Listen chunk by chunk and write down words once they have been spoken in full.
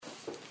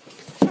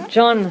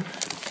John,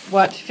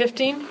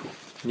 15?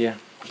 Yeah.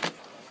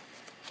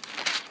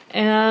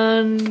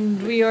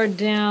 And we are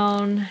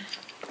down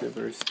To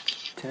verse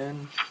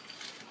 10.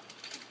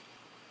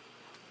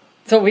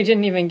 So we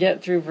didn't even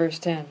get through verse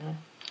 10, huh?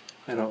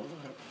 I don't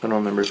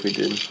remember if we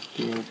did.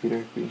 Do you know,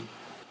 Peter?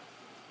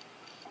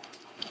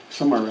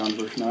 Somewhere around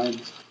verse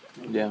 9.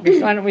 Yeah.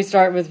 Why don't we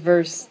start with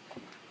verse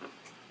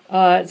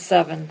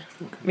 7,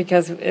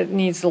 because it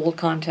needs a little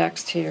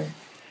context here.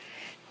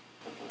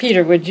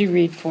 Peter, would you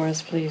read for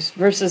us, please?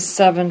 Verses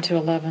 7 to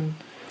 11.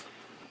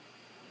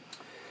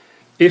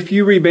 If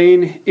you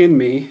remain in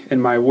me,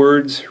 and my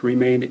words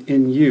remain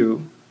in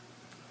you,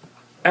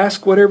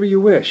 ask whatever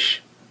you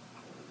wish,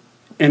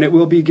 and it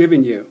will be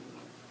given you.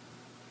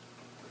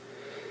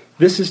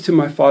 This is to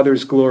my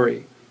Father's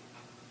glory,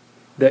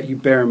 that you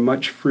bear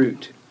much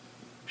fruit,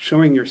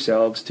 showing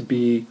yourselves to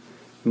be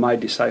my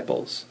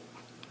disciples.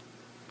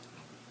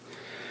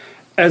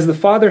 As the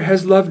Father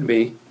has loved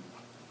me,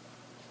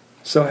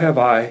 so have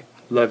I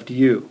loved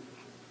you.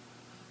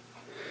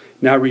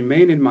 Now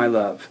remain in my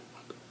love.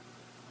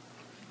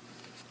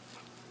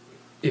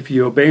 If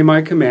you obey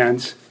my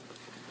commands,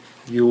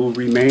 you will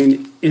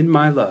remain in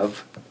my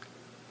love,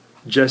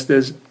 just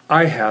as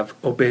I have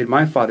obeyed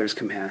my Father's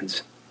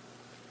commands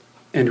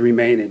and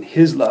remain in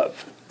his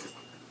love.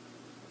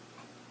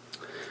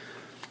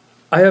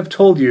 I have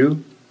told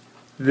you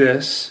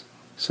this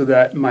so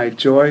that my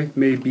joy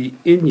may be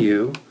in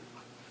you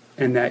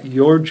and that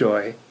your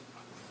joy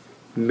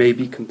may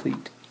be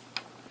complete.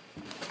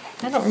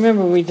 I don't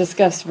remember we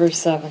discussed verse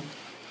 7.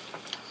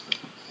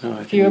 No,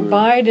 If you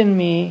abide in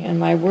me and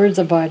my words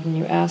abide in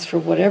you, ask for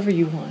whatever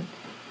you want.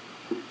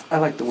 I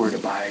like the word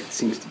abide. It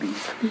seems to be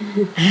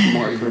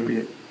more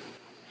appropriate.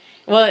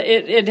 Well,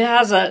 it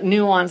has a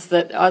nuance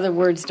that other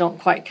words don't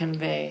quite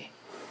convey.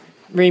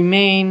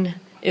 Remain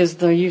is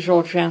the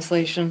usual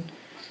translation,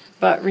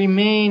 but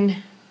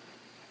remain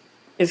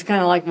is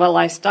kind of like, well,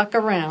 I stuck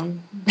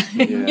around,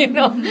 you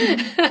know.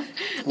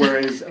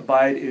 Whereas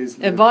abide is...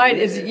 Abide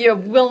is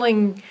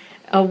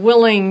a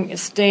willing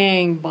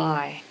staying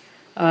by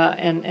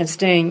and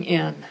staying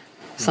in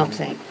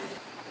something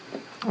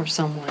or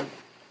someone.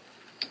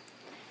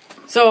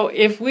 So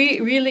if we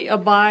really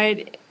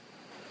abide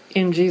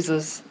in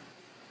Jesus,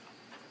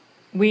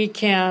 we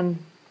can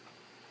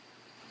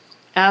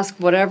ask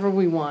whatever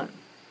we want,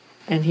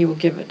 and he will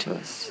give it to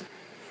us.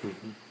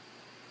 Mm-hmm.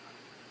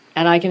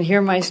 And I can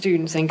hear my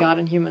students in God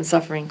and Human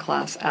Suffering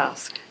class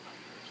ask,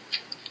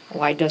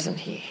 why doesn't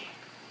he?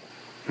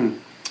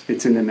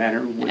 It's in the manner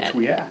in which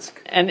we ask.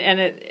 And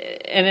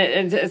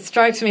it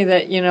strikes me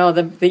that, you know,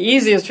 the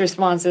easiest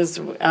response is,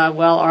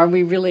 well, are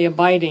we really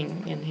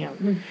abiding in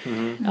him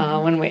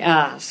when we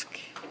ask?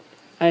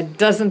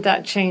 Doesn't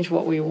that change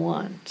what we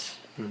want?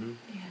 Mm-hmm.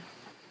 Yeah.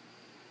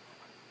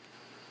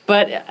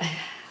 But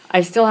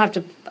I still have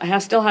to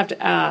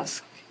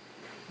ask,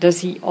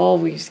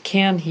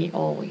 can he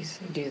always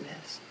do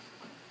this?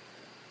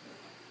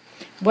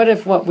 What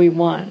if what we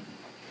want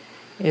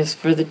is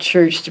for the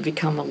church to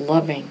become a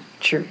loving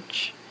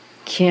church?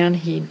 Can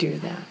he do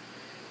that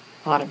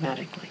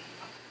automatically?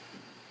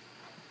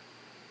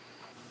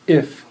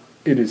 If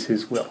it is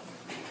his will.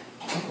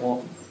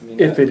 Well,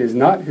 If it is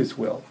not his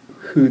will,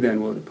 who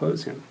then will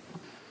oppose him?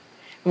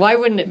 Why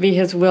wouldn't it be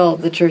his will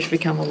the church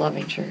become a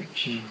loving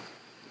church?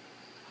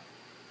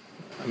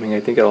 I mean, I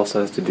think it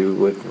also has to do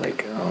with,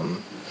 like,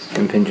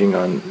 impinging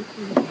on,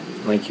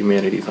 like,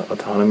 humanity's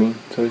autonomy,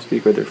 so to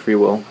speak, or their free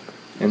will.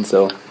 And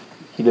so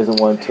he doesn't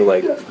want to,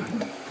 like,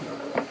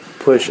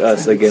 push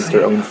us against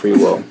our own free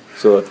will.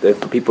 So if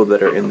the people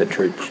that are in the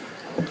church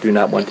do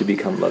not want to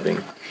become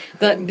loving.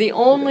 The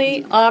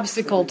only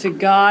obstacle to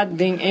God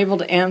being able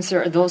to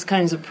answer those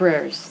kinds of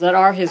prayers that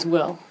are his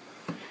will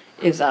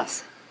is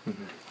us.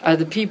 Mm-hmm. Are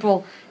the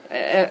people,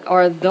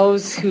 are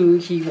those who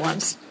he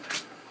wants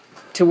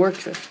to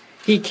work with.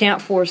 He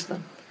can't force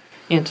them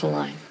into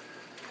line.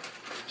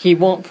 He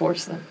won't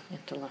force them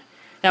into line.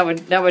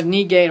 That would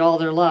negate all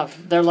their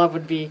love. Their love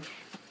would be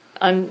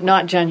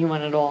not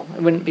genuine at all.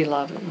 It wouldn't be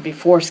love. It would be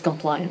forced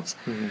compliance.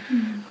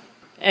 Mm-hmm.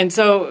 And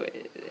so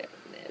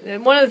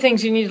one of the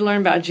things you need to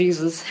learn about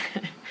Jesus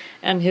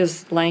and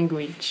his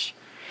language,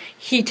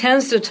 he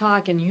tends to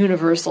talk in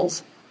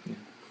universals.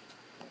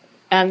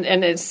 And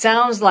it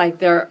sounds like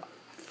they're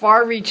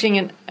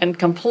far-reaching and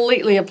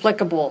completely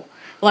applicable.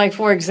 Like,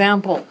 for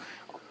example,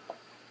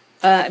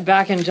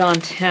 back in John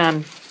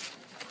 10,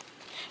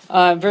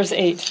 verse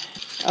 8.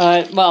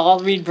 I'll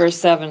read verse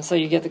 7 so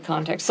you get the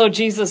context. So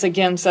Jesus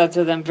again said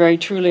to them, very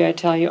truly I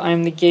tell you, I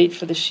am the gate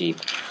for the sheep.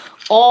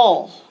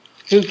 All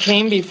who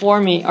came before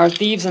me are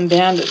thieves and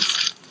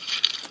bandits.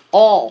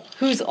 All.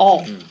 Who's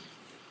all? Mm.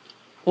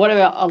 What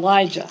about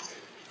Elijah?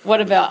 What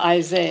about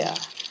Isaiah?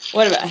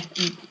 What about...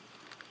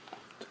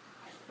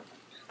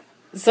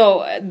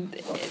 So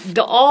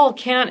the all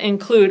can't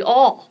include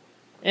all.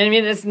 I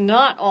mean, it's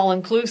not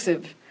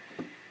all-inclusive.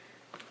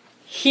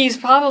 He's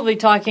probably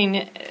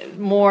talking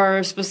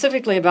more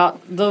specifically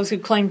about those who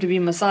claim to be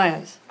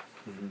messiahs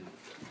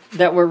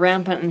that were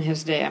rampant in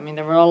his day. I mean,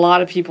 there were a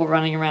lot of people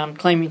running around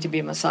claiming to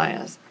be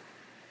messiahs.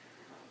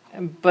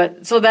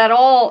 But so that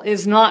all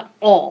is not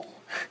all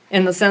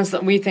in the sense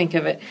that we think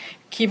of it.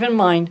 Keep in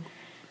mind,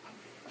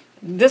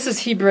 this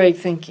is Hebraic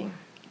thinking.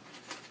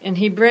 In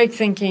Hebraic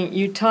thinking,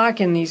 you talk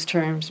in these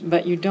terms,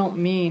 but you don't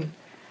mean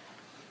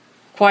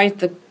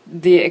quite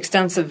the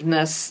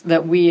extensiveness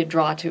that we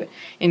draw to it.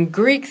 In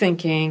Greek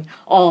thinking,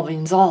 all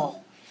means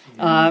all.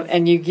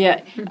 And you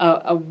get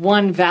a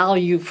one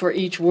value for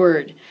each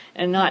word,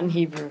 and not in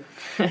Hebrew.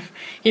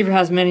 Hebrew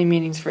has many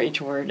meanings for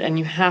each word, and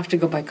you have to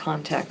go by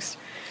context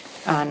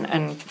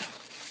and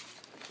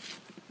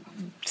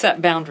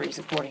set boundaries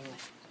accordingly.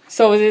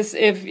 So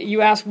if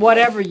you ask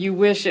whatever you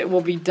wish, it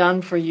will be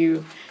done for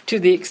you, to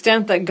the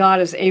extent that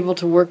God is able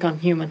to work on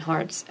human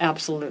hearts,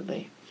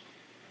 absolutely.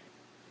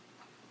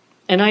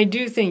 And I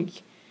do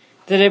think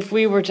that if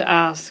we were to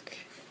ask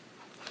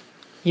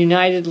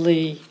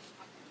unitedly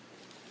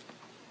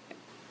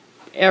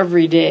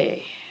every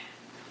day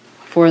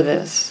for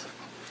this,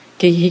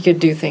 he could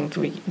do things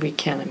we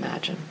can't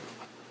imagine.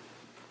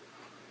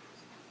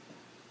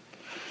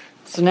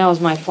 So now is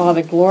my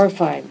Father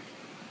glorified,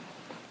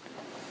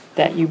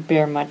 that you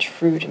bear much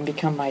fruit and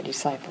become my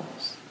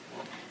disciples.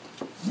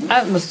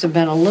 That must have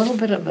been a little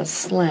bit of a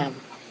slam.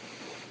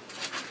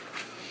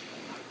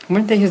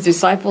 Weren't they his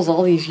disciples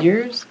all these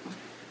years?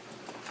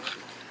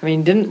 I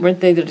mean, weren't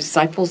they the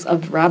disciples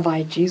of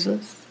Rabbi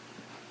Jesus?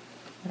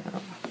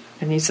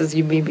 And he says,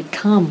 you may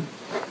become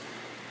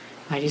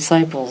my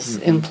disciples,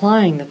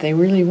 implying that they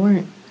really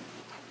weren't.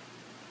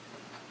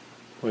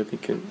 Well, I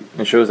think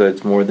it shows that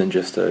it's more than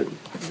just a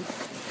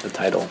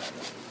title.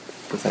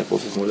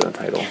 Disciples is more than a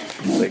title.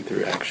 It's like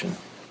through action.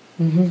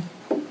 Mm-hmm.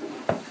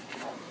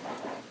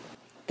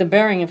 The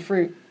bearing of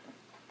fruit.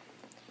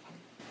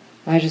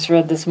 I just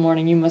read this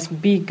morning, you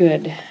must be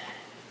good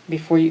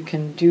before you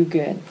can do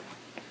good.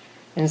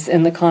 And it's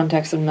in the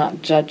context of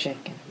not judging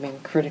and being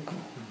critical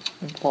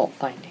and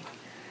fault-finding.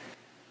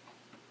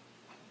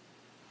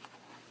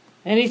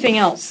 Anything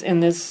else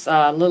in this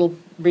little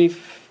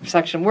brief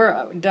section?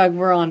 Doug,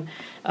 we're on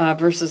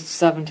verses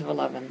 7 to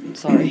 11.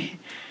 Sorry.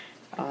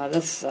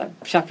 That's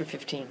chapter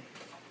 15.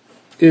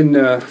 In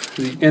the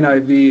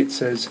NIV, it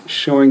says,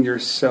 showing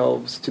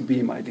yourselves to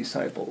be my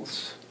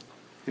disciples.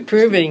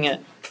 Proving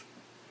it.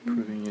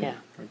 Proving it, yeah.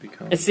 Or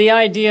become. It's the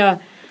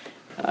idea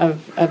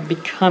of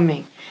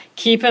becoming.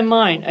 Keep in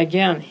mind,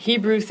 again,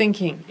 Hebrew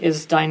thinking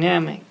is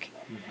dynamic.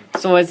 Mm-hmm.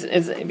 So it's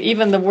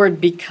even the word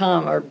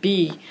become or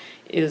be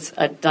is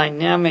a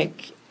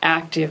dynamic,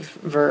 active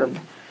verb.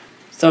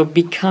 So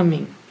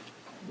becoming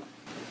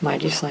my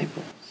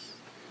disciples.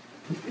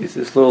 Is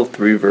this little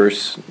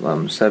 3-verse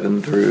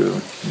 7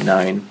 through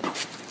 9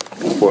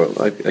 or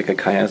like a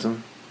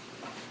chiasm?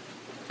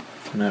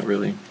 Not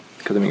really,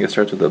 because it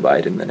starts with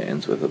abide and then it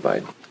ends with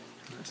abide.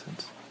 In that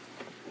sense.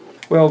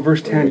 Well,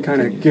 verse 10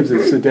 kind of gives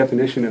us the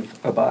definition of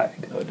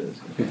abide. Oh, it does.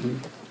 Okay. Mm-hmm.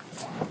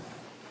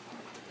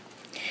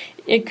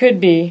 It could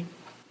be.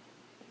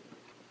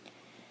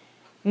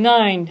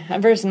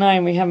 Verse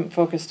 9 we haven't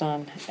focused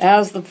on.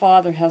 As the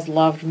Father has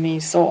loved me,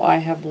 so I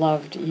have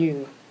loved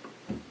you.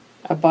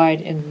 Abide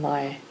in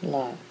my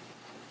love.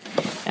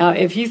 Now,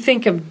 if you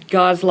think of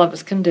God's love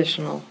as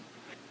conditional,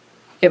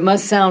 it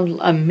must sound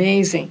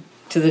amazing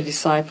to the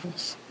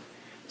disciples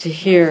to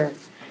hear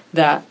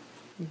that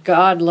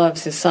God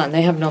loves his Son.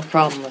 They have no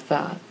problem with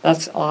that.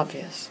 That's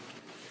obvious.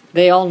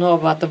 They all know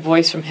about the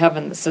voice from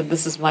heaven that said,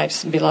 this is my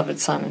beloved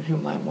Son in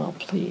whom I am well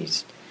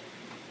pleased.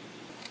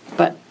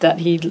 But that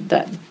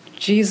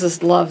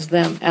Jesus loves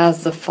them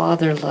as the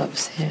Father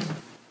loves him.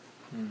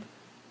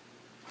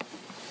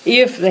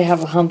 If they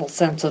have a humble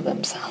sense of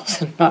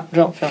themselves and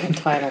don't feel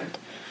entitled.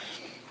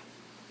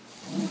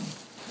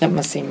 That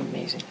must seem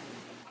amazing.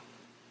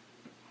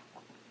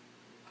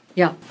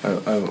 Yeah.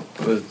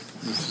 This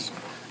is,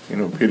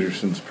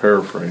 Peterson's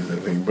paraphrase, I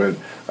think, but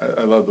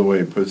I love the way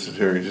he puts it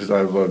here. He says,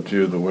 I've loved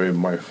you the way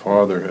my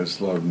Father has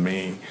loved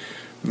me.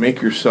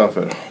 Make yourself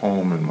at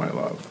home in my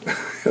love.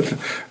 It's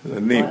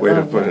a neat way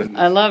to put it.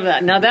 I love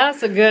that. Now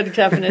that's a good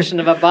definition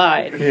of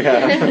abide.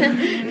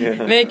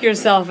 Yeah. Make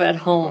yourself at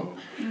home.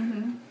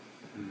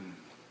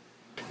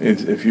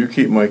 If you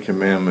keep my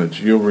commandments,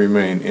 you'll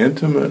remain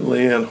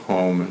intimately at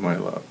home in my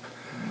love.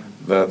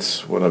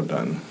 That's what I've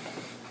done.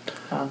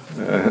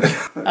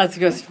 That's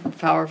just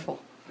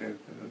powerful.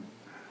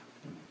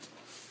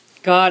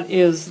 God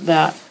is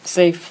that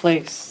safe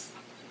place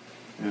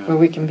where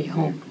we can be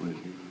home.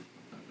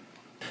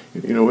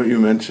 You know what you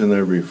mentioned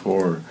there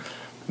before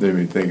made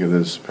me think of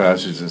this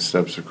passage in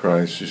Steps of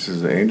Christ. She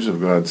says, the angels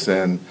of God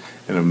stand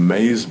in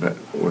amazement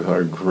with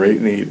our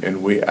great need,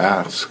 and we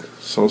ask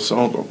so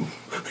seldom.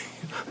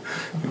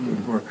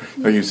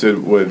 Like you said,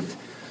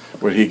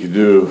 what he could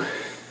do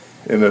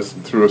in us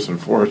and through us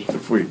and for us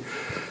if we...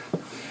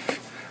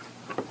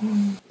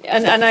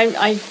 And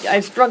I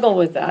struggle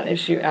with that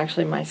issue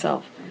actually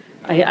myself.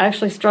 I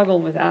actually struggle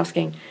with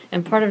asking,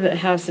 and part of it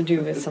has to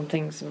do with some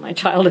things in my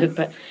childhood,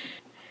 but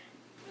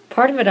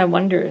part of it I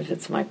wonder if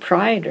it's my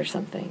pride or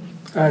something.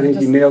 I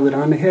think you nailed it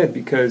on the head,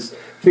 because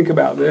think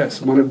about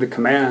this. One of the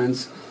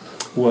commands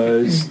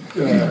was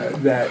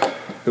that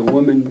the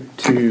woman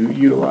to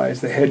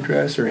utilize the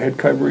headdress or head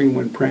covering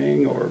when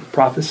praying or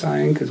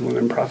prophesying, because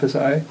women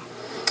prophesy,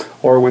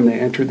 or when they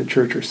enter the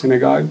church or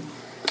synagogue.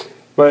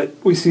 But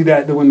we see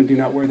that the women do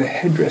not wear the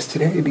headdress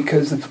today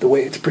because of the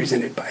way it's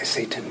presented by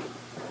Satan,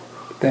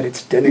 that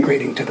it's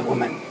denigrating to the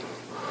woman.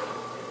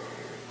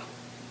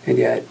 And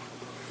yet,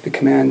 the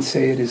commands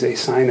say it is a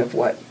sign of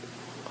what?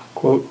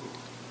 Quote,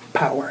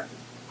 power,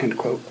 end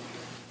quote.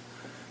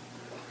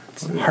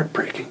 It's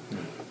heartbreaking.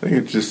 I think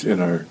it's just in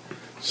our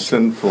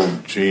sinful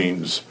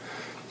genes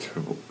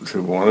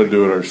to want to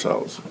do it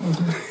ourselves.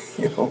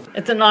 Mm-hmm. You know,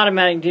 It's an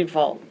automatic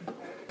default.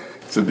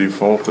 it's a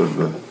default of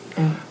the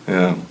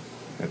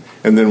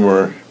and then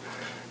we're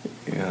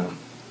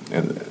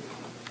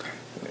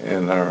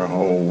and our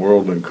whole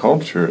world and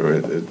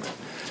culture.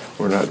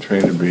 We're not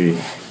trained to be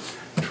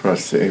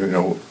trusting. You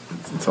know,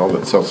 it's all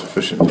that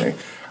self-sufficient thing.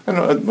 I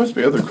know it must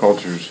be other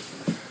cultures.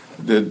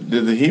 Did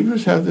the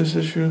Hebrews have this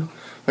issue?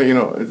 Like, you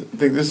know, I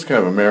think this is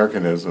kind of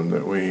Americanism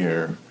that we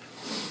are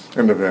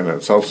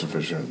independent,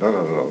 self-sufficient.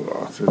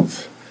 No.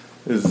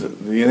 Is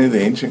any of the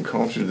ancient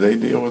cultures, they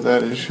deal with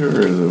that issue,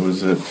 or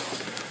was it?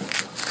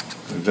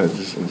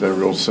 Is that a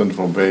real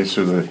sinful base?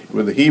 Or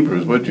with the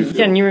Hebrews, what did you feel?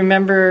 Can you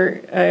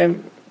remember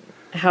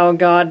how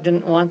God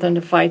didn't want them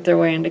to fight their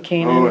way into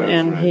Canaan? Oh, that's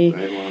and right. He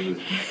They wanted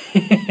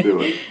to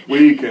do it.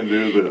 We can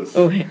do this.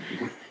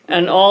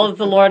 and all that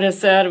the Lord has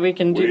said we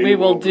can do, we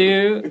will will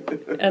do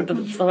at the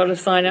foot of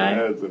Sinai.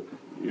 That's a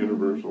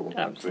universal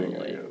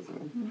Absolutely. thing, I guess.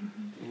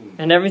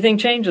 And everything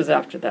changes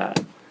after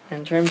that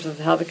in terms of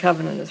how the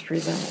covenant is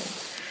presented.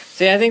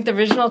 See, I think the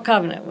original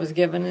covenant was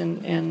given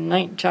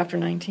in chapter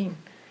 19,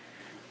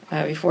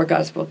 before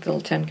God spoke the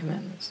 10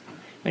 Commandments.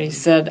 When He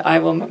said,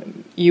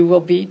 you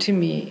will be to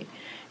me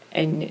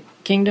a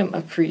kingdom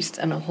of priests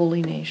and a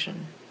holy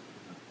nation.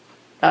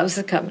 That was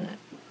the covenant.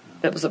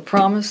 That was a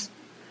promise,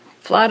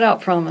 flat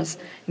out promise.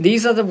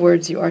 These are the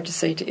words you are to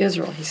say to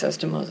Israel, He says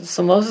to Moses.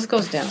 So Moses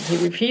goes down. He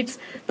repeats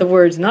the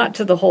words not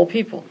to the whole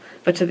people,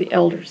 but to the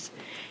elders.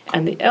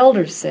 And the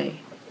elders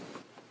say,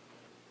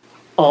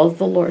 all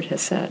the Lord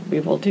has said we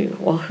will do.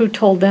 Well, who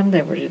told them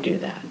they were to do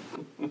that?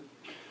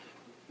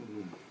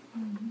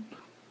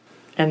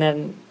 And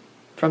then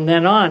from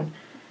then on,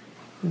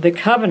 the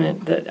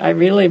covenant that I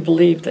really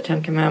believe the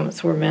 10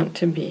 Commandments were meant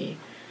to be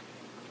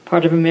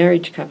part of a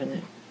marriage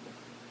covenant.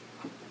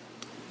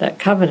 That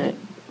covenant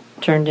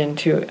turned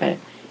into an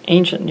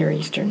ancient Near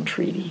Eastern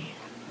treaty.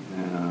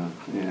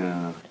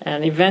 Yeah.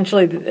 And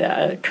eventually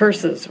the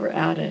curses were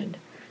added.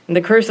 And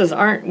the curses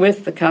aren't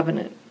with the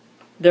covenant.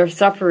 They're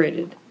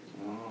separated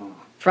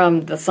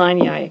from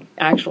the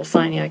actual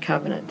Sinai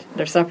covenant.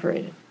 They're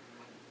separated.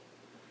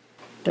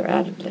 They're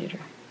added later.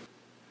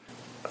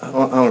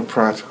 On a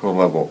practical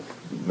level,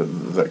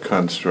 that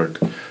construct,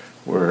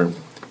 where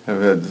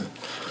I've had a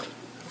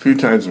few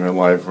times in my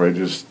life where I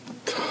just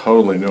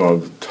totally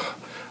knew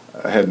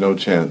I had no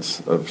chance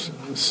of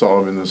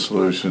solving the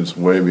solutions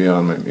way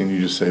beyond me. And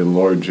you just say,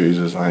 Lord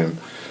Jesus, I'm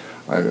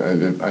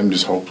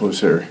just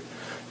hopeless here.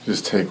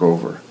 Just take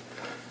over.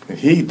 And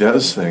He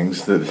does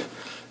things that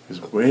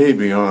is way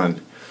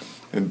beyond.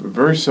 And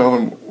very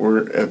seldom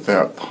we're at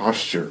that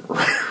posture.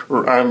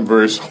 I'm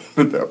very seldom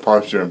at that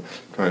posture. I'm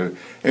trying to,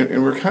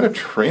 and we're kind of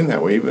trained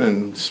that way, even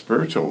in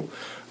spiritual.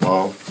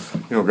 God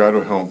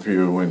will help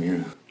you when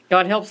you.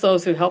 God helps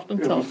those who help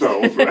themselves.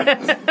 Right?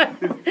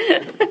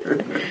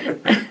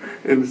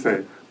 And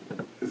say,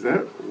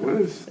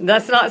 what is?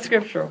 That's not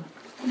scriptural.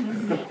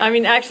 I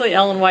mean, actually,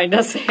 Ellen White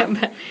does say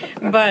it,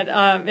 but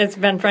it's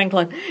Ben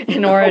Franklin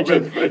in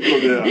origin. Ben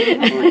Franklin, yeah.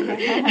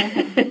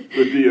 Okay.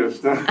 The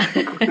DS.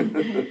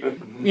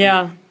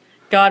 Yeah.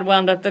 God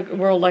wound up the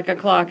world like a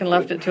clock and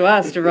left it to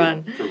us to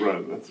run.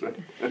 That's right.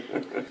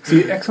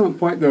 See, excellent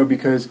point, though,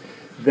 because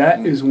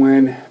that is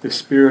when the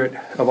Spirit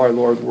of our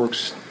Lord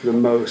works the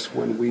most,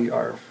 when we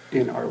are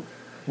in our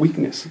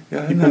weakness.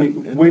 Yeah,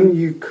 when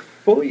you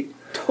fully,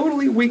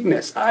 totally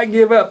weakness, I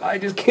give up, I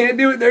just can't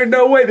do it, there's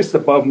no way, this is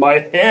above my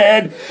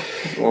head.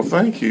 Well,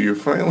 thank you, you're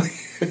finally...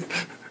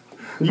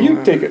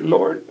 You take it,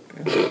 Lord.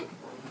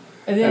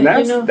 And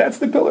that's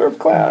the pillar of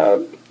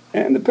cloud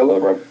and the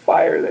pillar of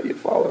fire that you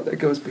follow that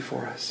goes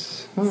before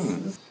us.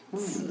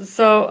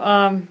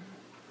 So,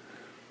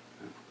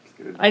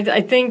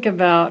 I think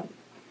about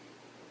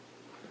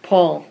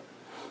Paul.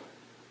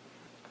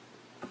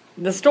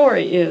 The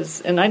story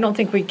is, and I don't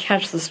think we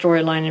catch the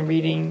storyline in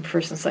reading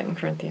 1st and 2nd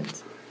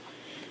Corinthians.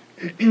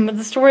 But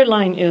the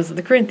storyline is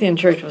the Corinthian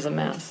church was a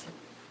mess.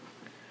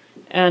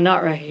 And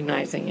not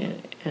recognizing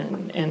it,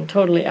 and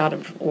totally out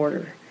of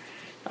order.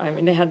 I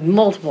mean, they had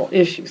multiple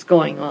issues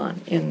going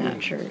on in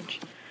that church.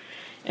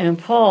 And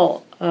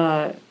Paul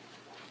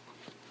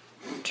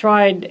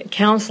tried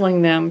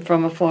counseling them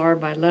from afar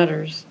by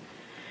letters.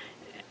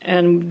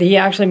 And he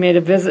actually made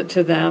a visit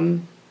to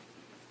them.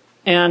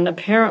 And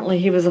apparently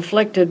he was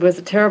afflicted with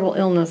a terrible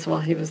illness while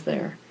he was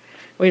there.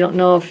 We don't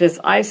know if his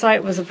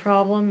eyesight was a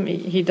problem.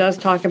 He does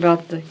talk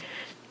about the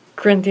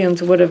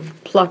Corinthians would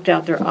have plucked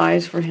out their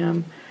eyes for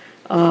him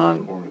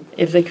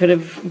if they could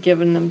have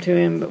given them to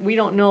him. But we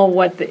don't know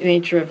what the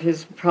nature of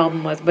his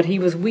problem was. But he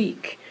was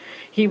weak.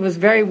 he was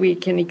very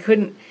weak and he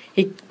couldn't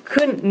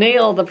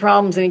nail the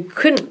problems and he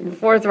couldn't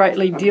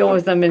forthrightly deal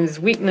with them in his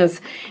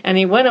weakness, and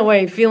he went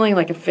away feeling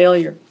like a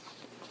failure.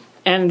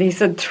 And he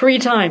said 3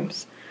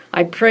 times,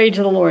 I prayed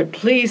to the Lord,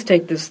 please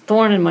take this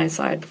thorn in my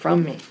side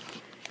from me.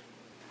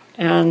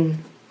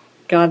 And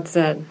God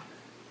said,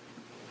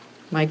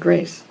 my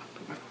grace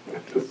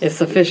is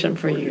sufficient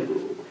for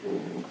you,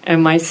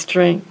 and my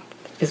strength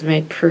is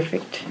made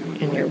perfect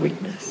in your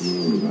weakness.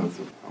 That's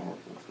a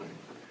powerful thing.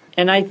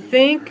 And I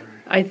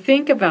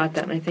think about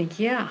that, and I think,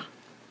 yeah.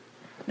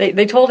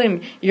 They told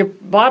him, your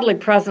bodily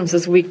presence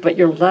is weak, but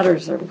your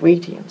letters are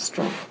weighty and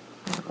strong.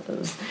 That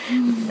was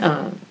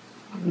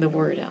the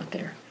word out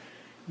there.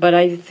 But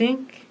I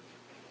think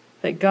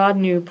that God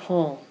knew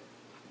Paul,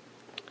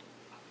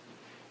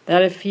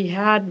 that if he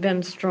had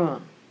been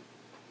strong,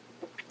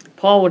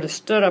 Paul would have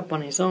stood up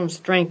on his own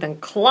strength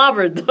and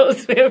clobbered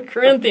those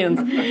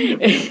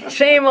Corinthians.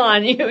 Shame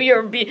on you!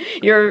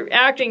 You're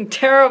acting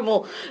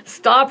terrible.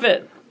 Stop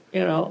it!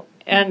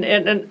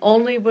 And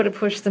only would have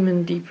pushed them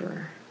in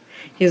deeper.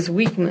 His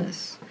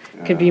weakness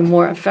could be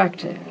more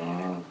effective.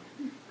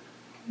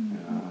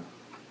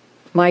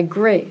 My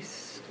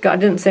grace. God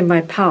didn't say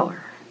my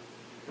power.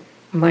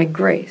 My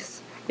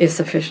grace is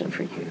sufficient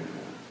for you.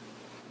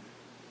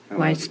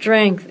 My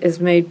strength is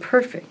made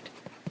perfect.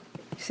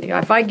 See,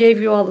 if I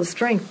gave you all the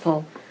strength,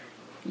 Paul,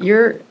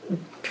 your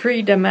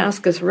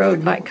pre-Damascus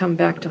road might come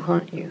back to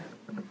haunt you.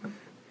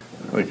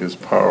 Like his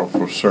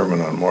powerful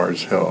sermon on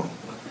Mars Hill.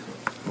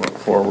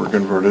 Before we're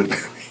converted,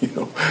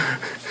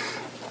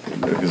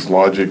 his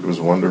logic was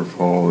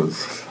wonderful,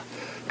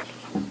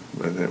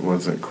 but it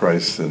wasn't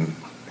Christ and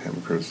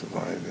him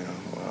crucified.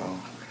 Wow.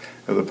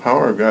 The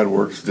power of God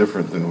works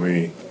different than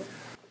we.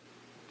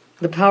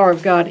 The power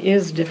of God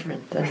is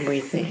different than we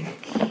think.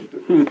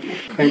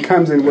 And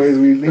comes in ways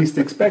we least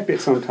expect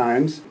it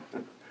sometimes.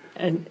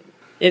 And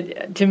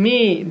to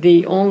me,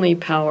 the only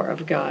power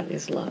of God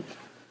is love.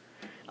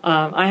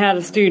 I had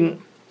a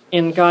student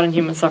in God and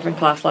Human Suffering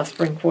class last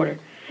spring quarter.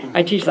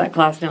 I teach that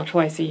class now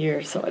twice a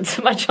year, so it's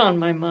much on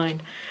my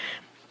mind,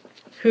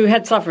 who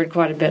had suffered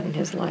quite a bit in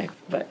his life.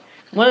 But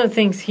one of the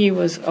things he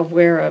was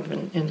aware of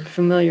and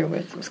familiar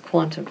with was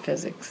quantum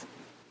physics.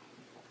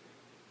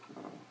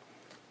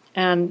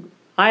 And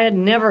I had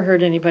never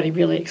heard anybody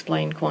really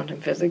explain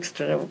quantum physics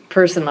to a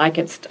person I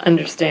could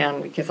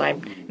understand, because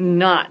I'm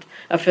not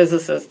a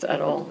physicist at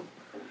all.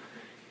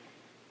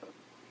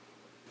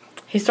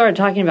 He started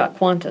talking about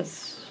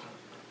quantas.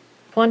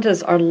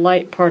 Quantas are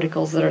light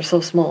particles that are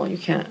so small you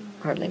can't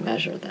hardly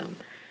measure them.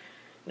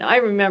 Now, I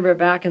remember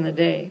back in the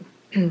day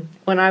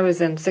when I was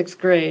in 6th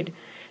grade,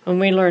 when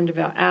we learned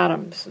about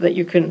atoms that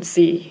you couldn't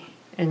see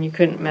and you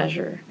couldn't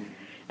measure.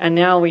 And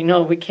now we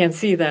know we can't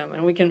see them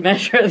and we can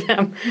measure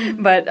them.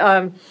 But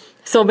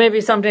so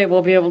maybe someday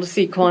we'll be able to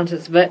see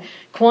quantas. But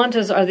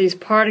quantas are these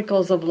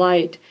particles of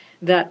light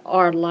that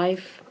are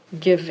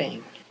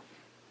life-giving.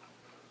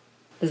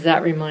 Does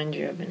that remind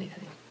you of anything?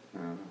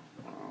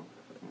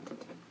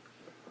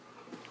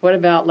 What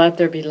about let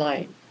there be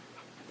light?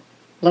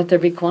 Let there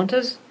be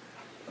quantas?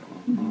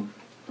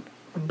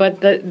 But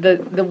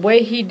the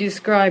way he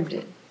described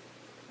it,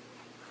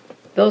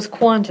 those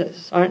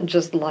quantas aren't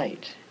just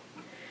light.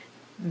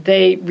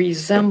 They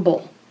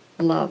resemble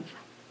love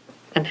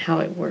and how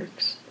it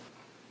works.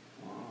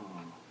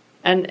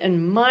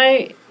 And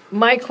my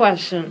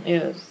question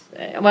is,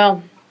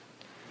 well,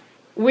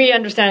 we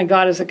understand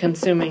God is a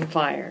consuming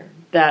fire,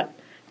 that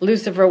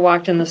Lucifer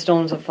walked in the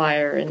stones of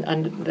fire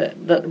and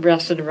that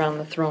rested around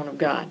the throne of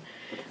God,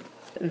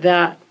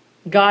 that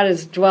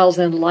God dwells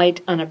in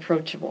light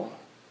unapproachable,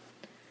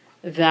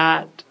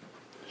 that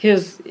he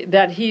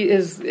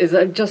is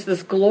just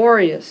this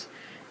glorious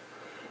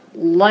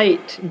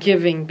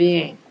light-giving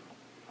being.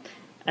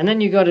 And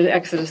then you go to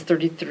Exodus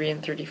 33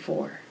 and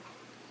 34.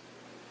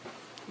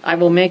 I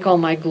will make all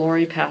my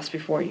glory pass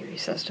before you, he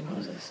says to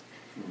Moses.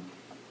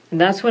 And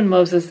that's when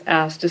Moses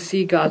asked to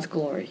see God's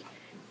glory.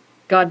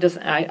 God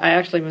doesn't, I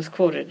actually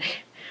misquoted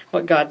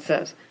what God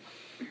says.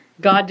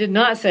 God did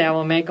not say, I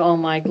will make all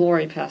my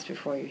glory pass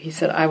before you. He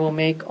said, I will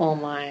make all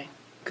my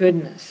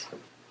goodness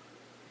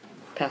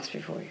pass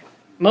before you.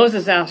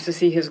 Moses asked to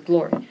see his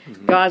glory.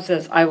 Mm-hmm. God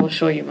says, I will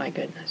show you my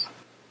goodness.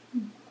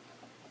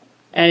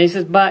 And he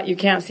says, but you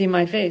can't see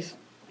my face.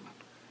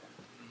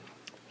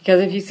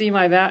 Because if you see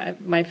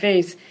my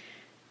face,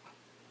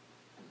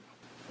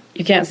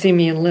 you can't see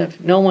me and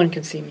live. No one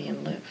can see me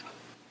and live.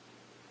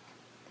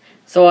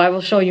 So I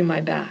will show you my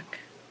back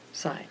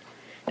side.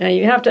 Now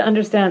you have to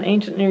understand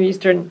ancient Near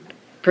Eastern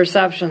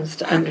perceptions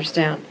to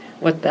understand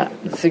what the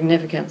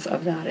significance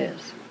of that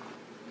is.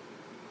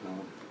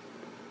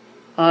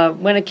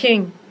 When a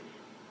king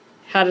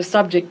had a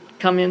subject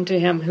come into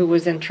him who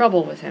was in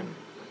trouble with him,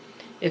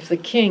 if the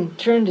king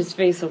turned his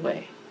face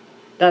away,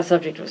 that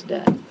subject was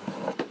dead.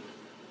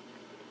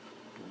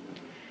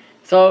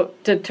 So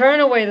to turn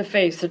away the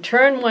face, to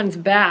turn one's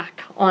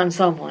back on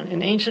someone,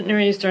 in ancient Near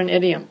Eastern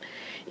idiom,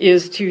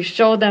 is to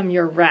show them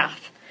your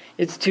wrath.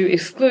 It's to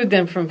exclude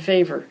them from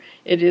favor.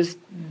 It is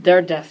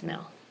their death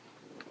knell.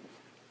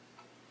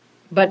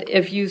 But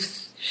if you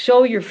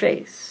show your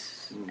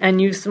face,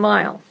 and you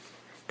smile.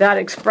 That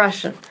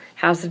expression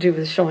has to do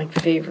with showing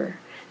favor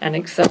and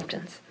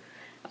acceptance.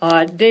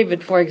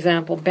 David, for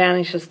example,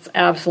 banishes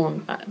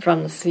Absalom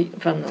from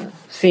the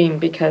scene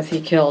because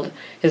he killed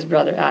his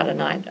brother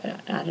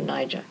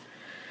Adonijah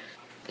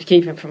to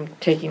keep him from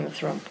taking the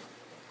throne.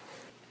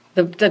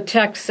 The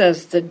text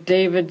says that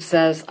David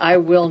says, "I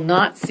will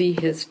not see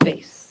his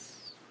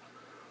face."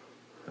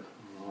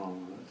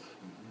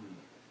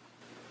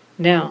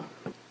 Now,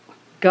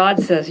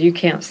 God says, "You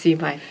can't see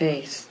my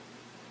face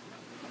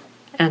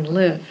and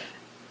live,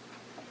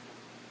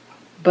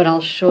 but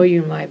I'll show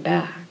you my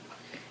back.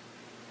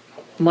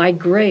 My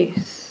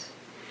grace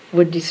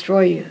would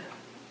destroy you.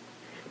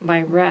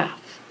 My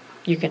wrath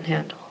you can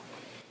handle."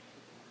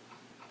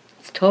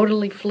 It's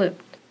totally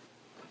flipped.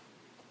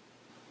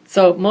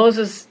 So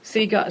Moses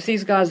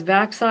sees God's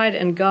backside,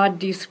 and God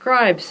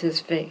describes his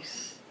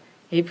face.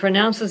 He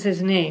pronounces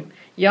his name,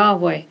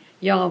 Yahweh,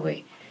 Yahweh.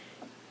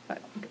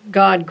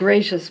 God,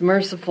 gracious,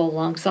 merciful,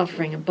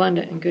 long-suffering,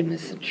 abundant in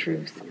goodness and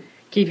truth,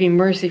 keeping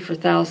mercy for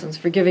thousands,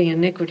 forgiving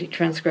iniquity,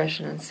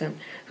 transgression, and sin,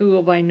 who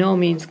will by no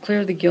means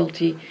clear the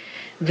guilty,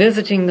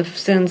 visiting the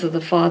sins of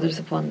the fathers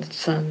upon the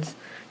sons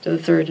to the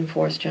third and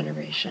fourth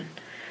generation.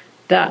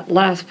 That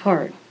last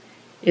part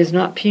is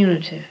not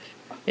punitive.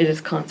 It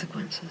is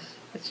consequences.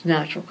 It's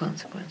natural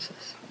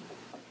consequences.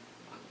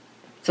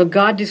 So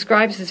God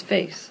describes his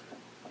face.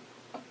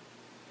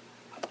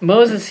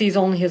 Moses sees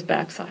only his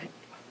backside.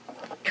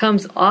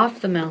 Comes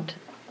off the mountain.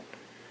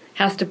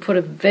 Has to put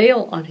a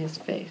veil on his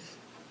face.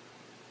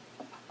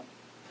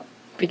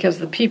 Because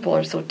the people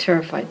are so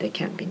terrified they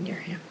can't be near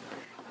him.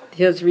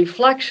 His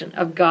reflection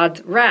of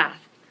God's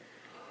wrath,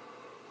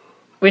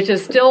 which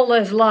is still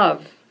his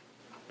love,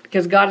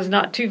 because God is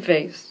not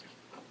two-faced,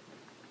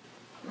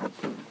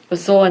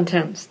 was so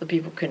intense the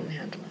people couldn't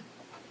handle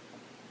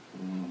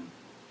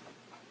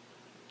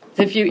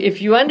it.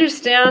 If you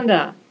understand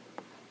that,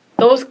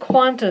 those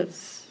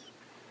quantas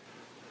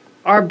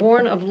are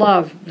born of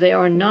love. They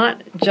are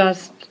not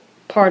just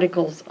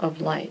particles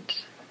of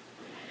light.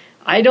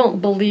 I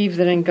don't believe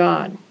that in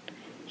God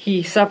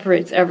he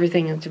separates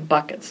everything into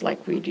buckets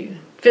like we do.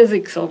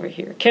 Physics over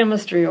here,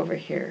 chemistry over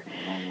here,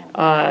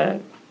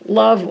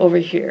 love over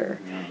here,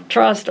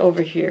 trust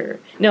over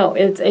here. No,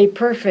 it's a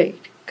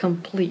perfect,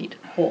 complete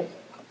whole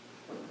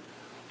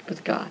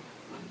with God.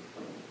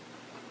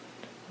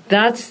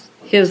 That's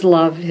his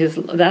love.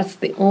 That's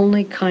the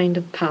only kind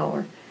of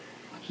power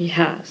he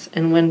has.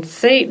 And when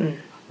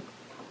Satan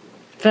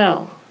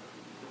fell,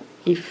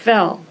 he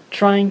fell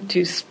trying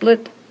to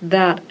split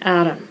that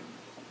atom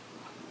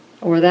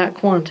or that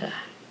quanta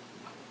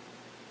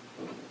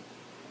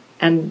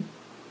and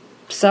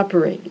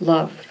separate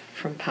love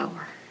from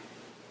power.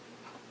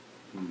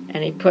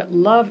 And he put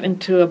love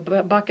into a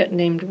bucket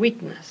named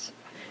weakness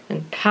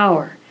and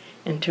power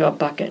into a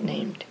bucket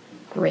named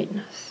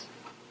greatness.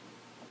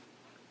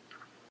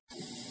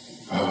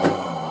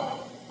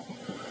 Oh.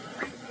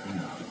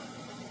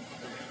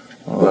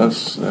 Well,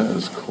 that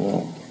is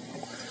cool.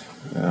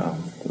 Yeah,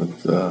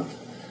 but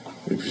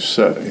if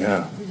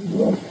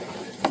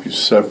you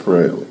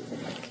separate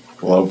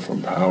love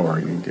from power,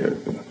 you get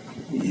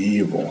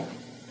evil.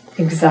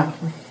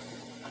 Exactly.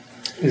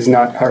 Is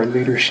not our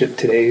leadership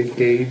today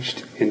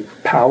engaged in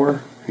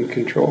power and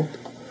control?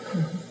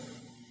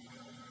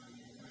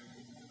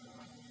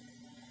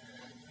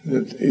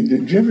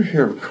 Did you ever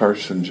hear of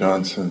Carson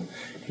Johnson?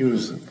 He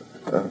was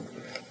a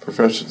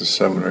professor at the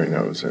seminary when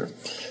I was there.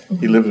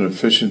 He lived in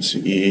efficiency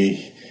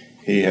E.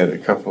 He had a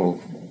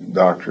couple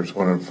doctors,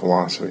 one in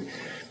philosophy.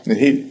 And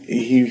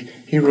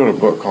he wrote a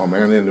book called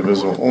Man the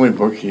Indivisible, only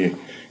book he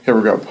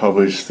ever got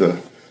published. The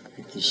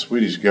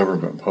Swedish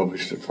government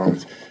published it for him.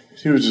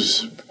 He was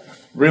just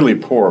really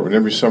poor, but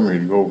every summer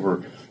he'd go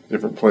over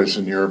different places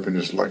in Europe and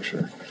just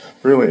lecture.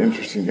 Really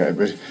interesting guy.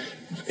 But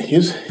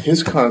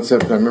his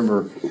concept, I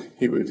remember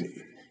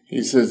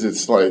he says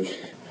it's like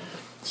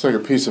a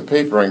piece of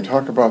paper. I can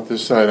talk about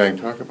this side, I can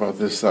talk about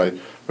this side,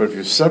 but if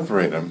you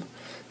separate them,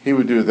 he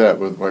would do that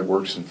with like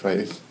works and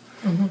faith.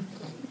 Mm-hmm.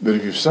 But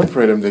if you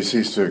separate them, they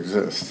cease to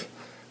exist.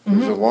 Mm-hmm.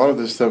 There's a lot of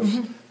this stuff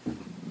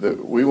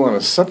that we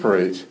want to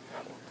separate,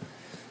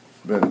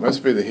 but it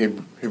must be the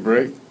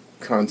Hebraic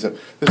concept.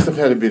 This stuff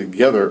had to be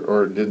together,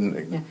 or it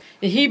didn't. Yeah.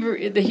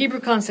 The Hebrew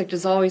concept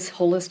is always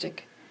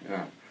holistic.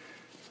 Yeah.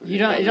 So you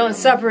don't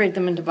separate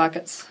them into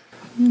buckets.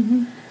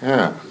 Mm-hmm.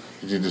 Yeah,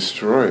 you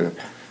destroy it.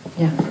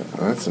 Yeah.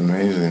 That's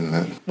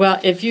amazing. Well,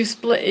 if you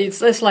split,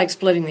 it's like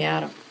splitting the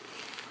atom.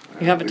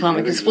 You have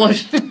atomic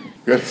explosion.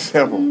 Good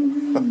example.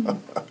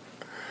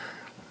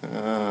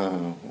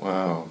 Oh,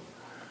 wow.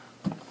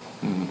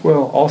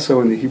 Well, also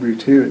in the Hebrew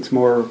too, it's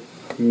more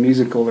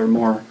musical or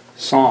more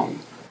song.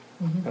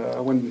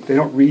 Mm-hmm. When they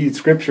don't read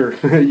scripture,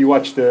 you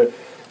watch the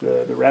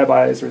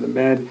rabbis or the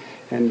men,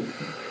 and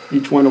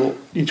each one will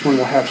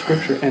have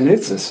scripture, and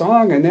it's a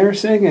song, and they're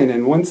singing.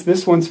 And once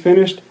this one's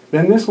finished,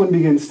 then this one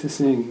begins to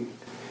sing,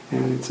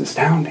 and it's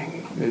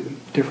astounding the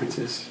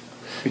differences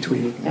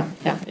between.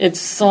 Yeah. It's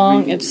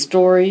song, it's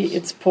story,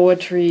 it's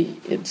poetry,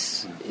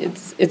 it's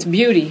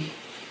beauty,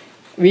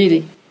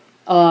 really.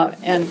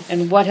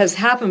 And what has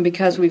happened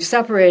because we've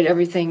separated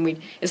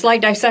everything, it's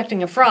like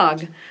dissecting a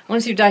frog.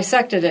 Once you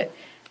dissected it,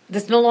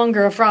 it's no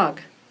longer a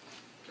frog.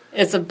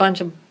 It's a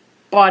bunch of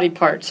body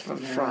parts from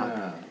a frog.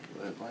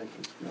 That life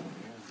is gone,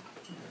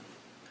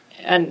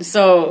 And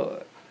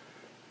so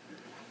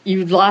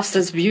you've lost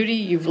its beauty,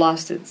 you've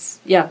lost its...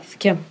 Yeah,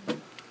 Kim.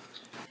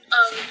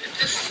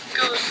 This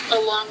goes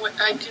along with,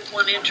 I didn't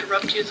want to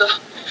interrupt you,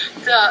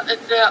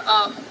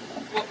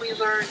 what we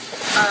learned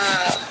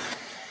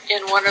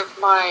in one of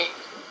my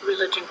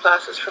religion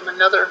classes from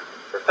another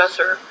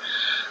professor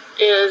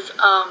is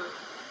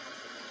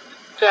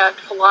that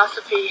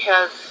philosophy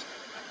has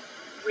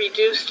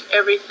reduced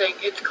everything.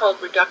 It's called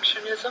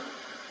reductionism.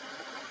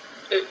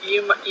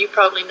 You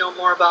probably know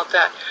more about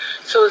that.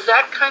 So is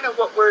that kind of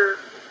what we're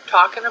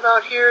talking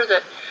about here?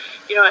 That,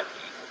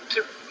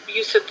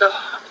 you said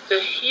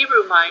the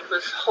Hebrew mind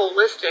was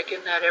holistic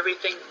in that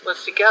everything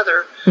was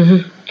together,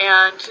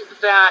 and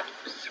that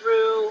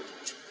through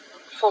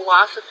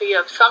philosophy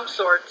of some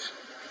sorts,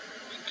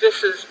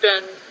 this has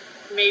been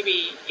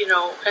maybe,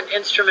 an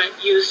instrument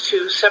used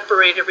to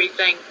separate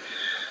everything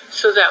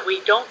so that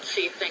we don't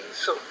see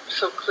things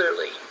so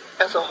clearly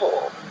as a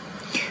whole.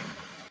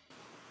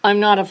 I'm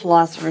not a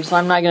philosopher, so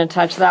I'm not going to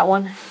touch that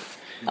one.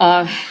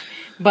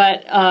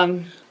 But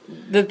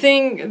the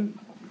thing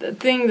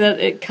that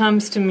it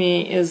comes to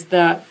me is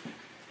that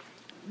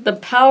the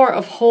power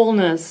of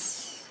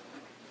wholeness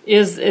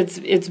is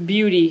its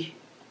beauty.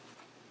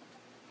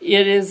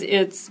 It is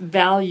its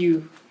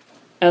value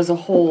as a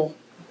whole.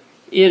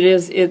 It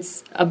is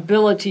its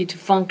ability to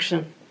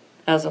function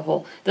as a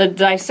whole. The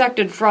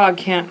dissected frog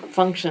can't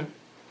function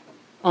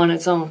on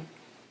its own.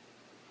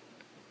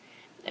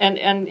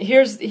 And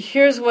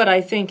here's what I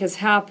think has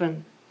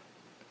happened.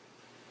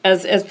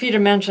 As Peter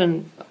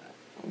mentioned,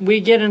 we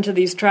get into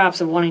these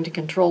traps of wanting to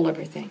control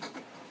everything.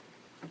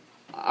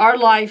 Our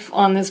life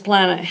on this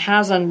planet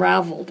has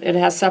unraveled. It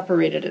has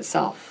separated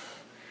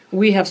itself.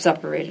 We have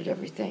separated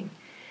everything.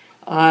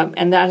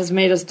 And that has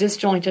made us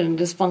disjointed and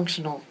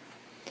dysfunctional.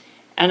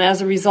 And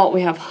as a result,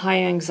 we have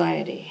high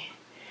anxiety.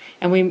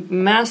 And we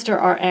master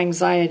our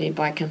anxiety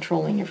by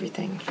controlling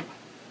everything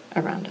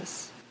around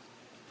us.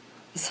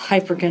 It's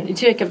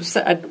Jacob,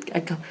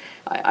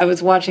 I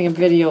was watching a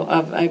video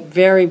of a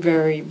very,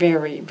 very,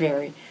 very,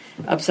 very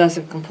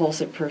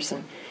obsessive-compulsive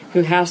person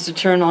who has to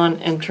turn on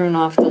and turn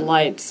off the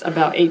lights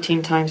about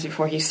 18 times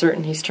before he's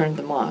certain he's turned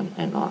them on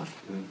and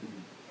off.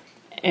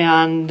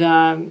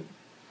 And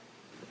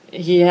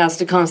he has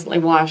to constantly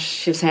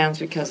wash his hands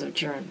because of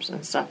germs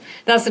and stuff.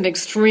 That's an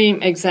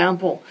extreme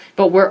example.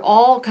 But we're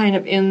all kind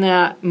of in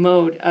that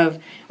mode of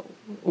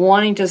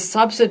wanting to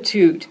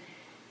substitute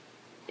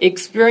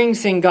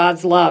experiencing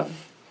God's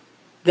love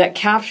that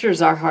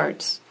captures our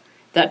hearts,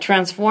 that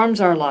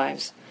transforms our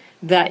lives,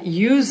 that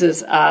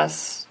uses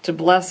us to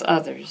bless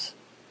others.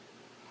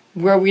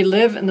 Where we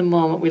live in the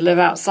moment, we live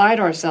outside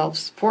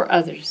ourselves for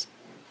others.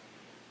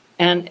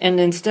 And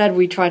instead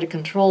we try to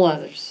control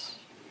others.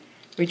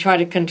 We try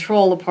to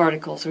control the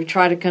particles. We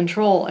try to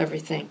control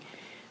everything.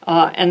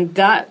 And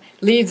that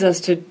leads us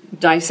to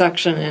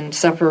dissection and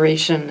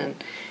separation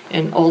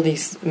and all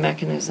these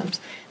mechanisms.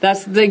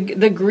 That's the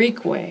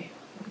Greek way.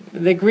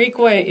 The Greek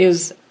way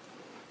is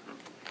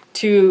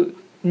to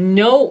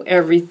know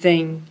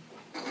everything,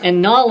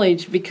 and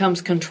knowledge becomes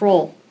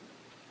control.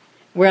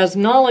 Whereas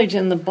knowledge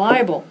in the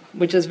Bible,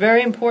 which is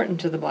very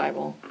important to the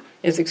Bible,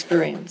 is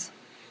experience.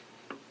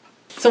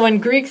 So in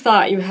Greek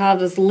thought, you have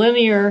this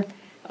linear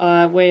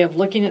way of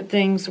looking at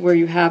things where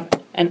you have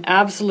an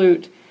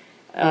absolute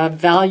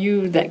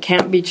value that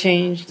can't be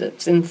changed,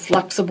 that's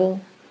inflexible.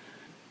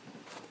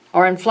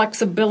 Our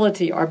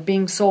inflexibility, our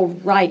being so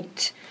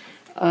right,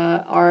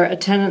 our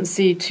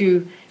tendency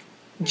to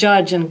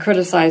judge and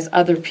criticize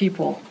other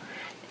people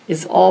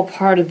is all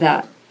part of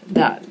that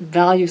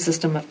value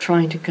system of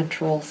trying to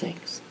control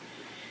things.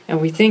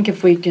 And we think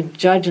if we can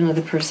judge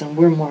another person,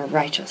 we're more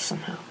righteous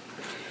somehow,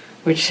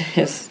 which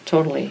is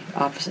totally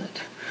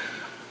opposite.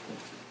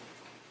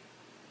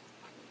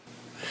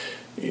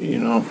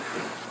 When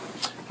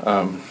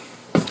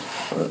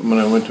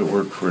I went to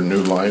work for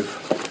New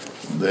Life,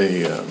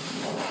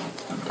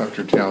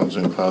 Dr.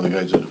 Townsend and Cloud, the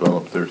guys that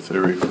developed their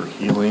theory for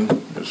healing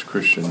as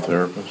Christian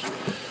therapists,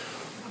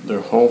 their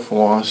whole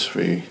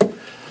philosophy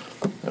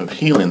of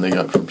healing they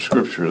got from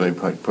Scripture. They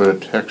put a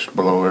text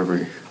below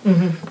every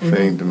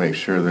thing to make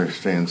sure they're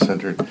staying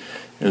centered,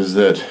 is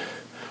that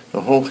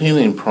the whole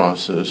healing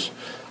process,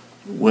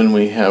 when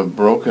we have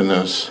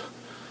brokenness,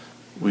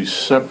 we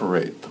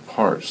separate the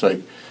parts.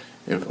 Like,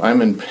 if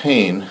I'm in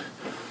pain,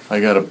 I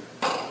gotta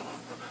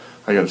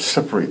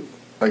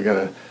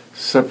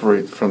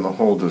separate from the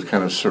whole to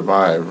kind of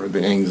survive, or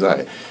the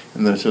anxiety.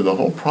 And then so the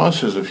whole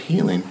process of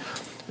healing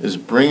is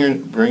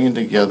bringing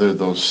together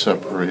those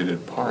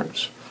separated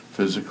parts,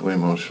 physically,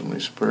 emotionally,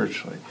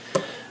 spiritually,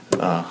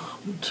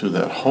 to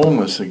that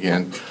wholeness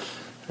again.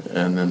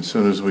 And then as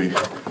soon as we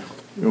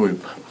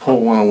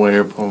pull one away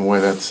or pull them away,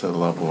 that's the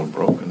level of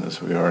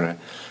brokenness we are. And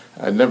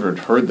I never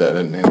heard that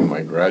in any of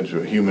my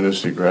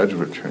humanistic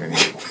graduate training.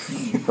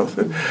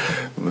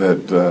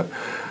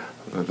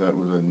 that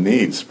was a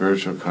neat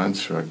spiritual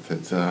construct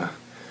that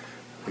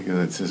because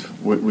it's just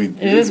what we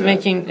do. It is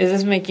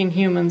making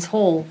humans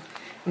whole.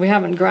 We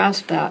haven't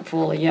grasped that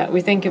fully yet.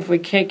 We think if we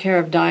take care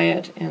of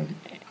diet and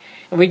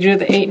we do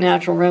the 8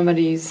 natural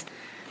remedies,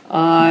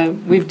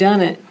 we've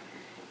done it.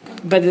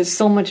 But it's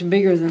so much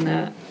bigger than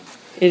that.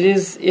 It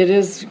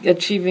is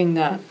achieving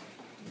that.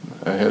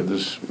 I had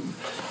this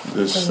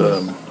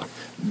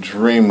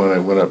dream when I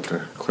went up to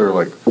Clear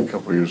Lake a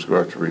couple of years ago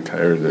after I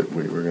retired that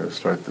we were going to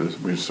start this.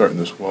 We were starting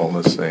this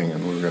wellness thing,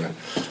 and we were going to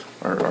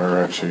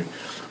our actually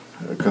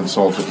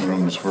consultant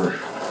rooms were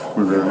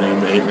we were going to name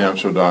the 8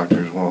 natural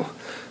doctors. Well,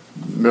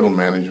 middle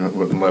management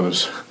wouldn't let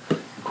us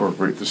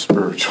incorporate the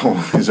spiritual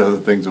and these other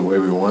things the way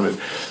we wanted.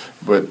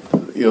 But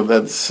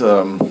that's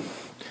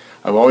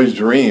I've always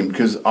dreamed,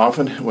 because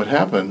often what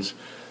happens,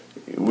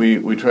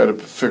 we try to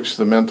fix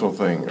the mental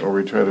thing, or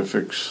we try to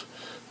fix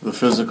the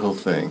physical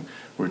thing.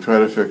 We try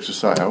to fix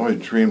society. I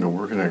always dreamed of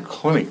working at a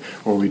clinic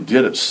where we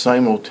did it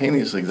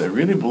simultaneously. I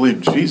really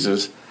believe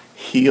Jesus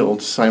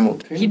healed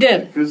simultaneously. He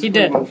did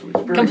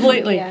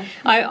completely. Yeah.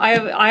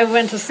 I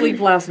went to sleep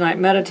last night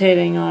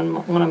meditating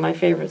on one of my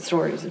favorite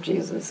stories of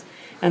Jesus,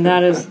 and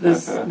that is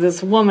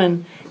this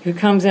woman who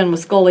comes in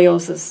with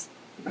scoliosis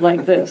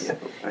like this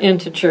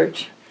into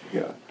church.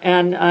 Yeah.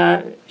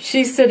 And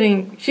she's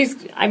sitting.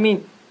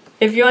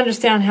 If you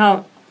understand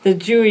how the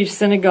Jewish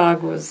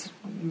synagogue was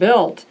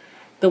built,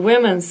 the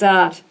women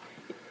sat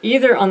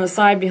either on the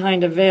side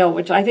behind a veil,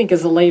 which I think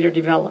is a later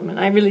development.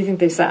 I really think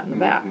they sat in the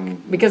back,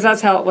 because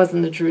that's how it was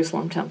in the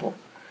Jerusalem temple.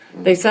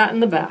 They sat in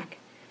the back.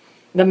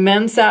 The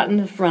men sat in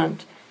the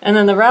front, and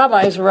then the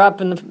rabbis were up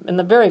in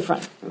the very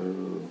front.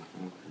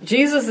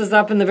 Jesus is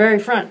up in the very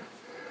front.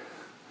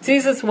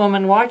 Sees this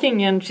woman walking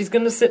in. She's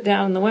going to sit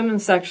down in the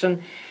women's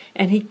section,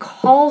 and he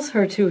calls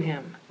her to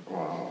him.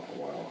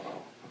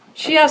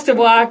 She has to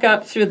walk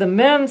up through the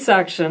men's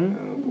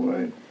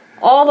section,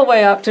 all the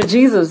way up to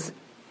Jesus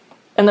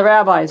in the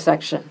rabbi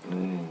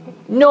section.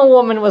 No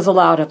woman was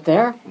allowed up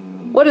there.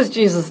 What is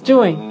Jesus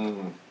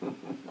doing?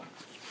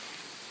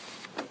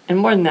 And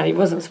more than that, he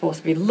wasn't supposed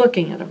to be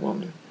looking at a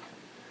woman,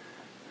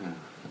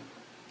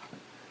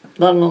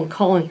 let alone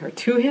calling her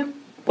to him.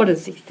 What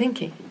is he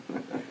thinking?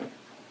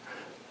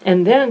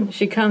 And then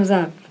she comes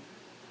up,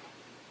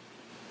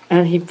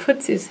 and he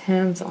puts his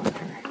hands on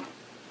her.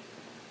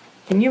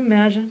 Can you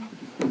imagine?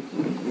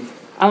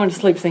 I went to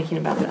sleep thinking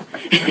about that.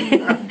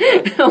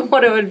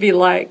 What it would be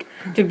like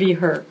to be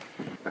her.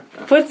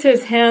 Puts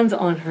his hands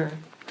on her.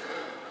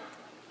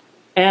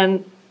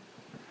 And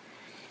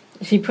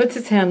he puts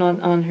his hand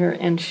on her,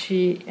 and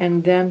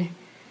then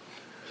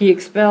he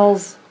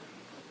expels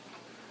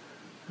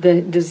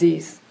the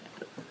disease,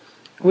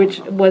 which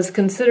was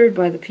considered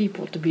by the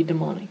people to be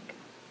demonic.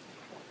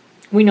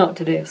 We know it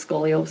today as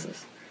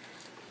scoliosis.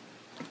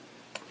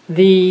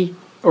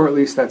 Or at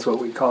least that's what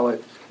we call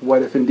it.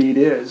 What if indeed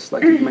is,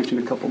 like you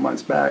mentioned a couple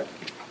months back,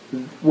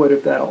 what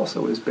if that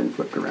also has been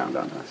flipped around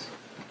on us?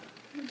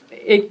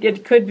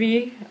 It could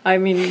be. I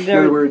mean, in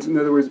other words,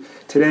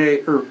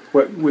 today, or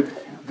what would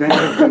then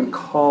have been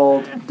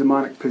called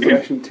demonic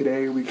possession,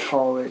 today we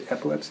call it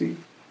epilepsy.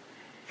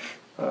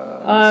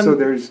 So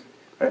there's,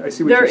 I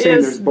see what you're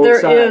saying, there's both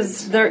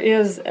sides. There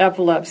is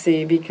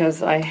epilepsy,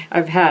 because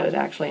I've had it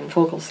actually in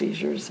focal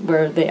seizures,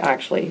 where they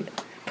actually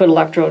put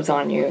electrodes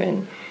on you,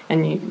 and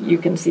you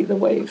can see the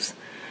waves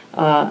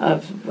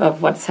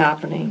of what's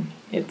happening.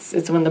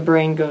 It's when the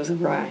brain goes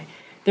awry.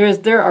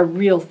 There are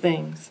real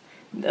things.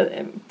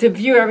 To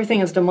view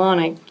everything as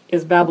demonic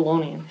is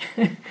Babylonian.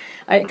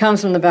 It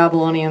comes from the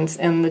Babylonians,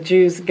 and the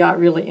Jews got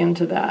really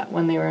into that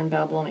when they were in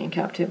Babylonian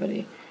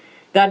captivity.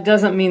 That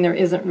doesn't mean there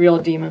isn't real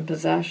demon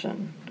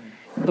possession,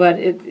 but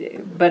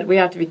we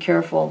have to be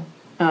careful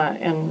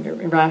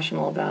and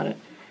rational about it.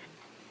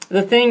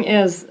 The thing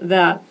is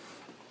that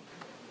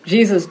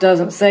Jesus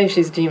doesn't say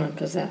she's demon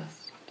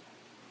possessed.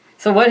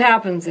 So what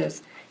happens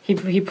is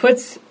he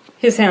puts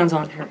his hands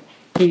on her.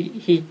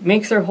 He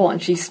makes her whole,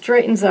 and she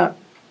straightens up.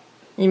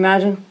 You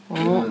imagine?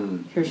 Oh,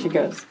 here she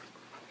goes.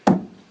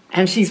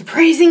 And she's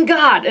praising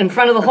God in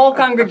front of the whole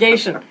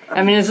congregation.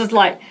 I mean, it's just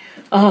like,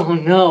 oh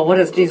no, what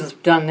has Jesus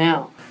done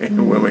now?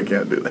 And women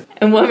can't do that.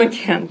 And women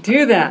can't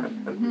do that.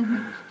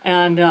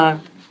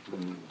 And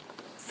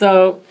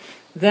so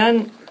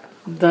then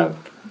the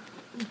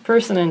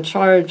person in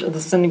charge of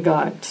the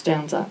synagogue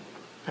stands up,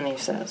 and he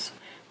says,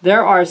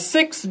 there are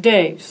 6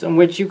 days in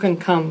which you can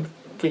come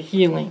for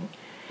healing.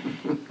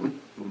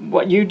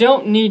 What you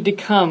don't need to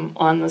come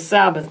on the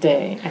Sabbath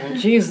day. And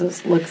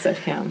Jesus looks at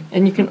him,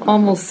 and you can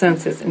almost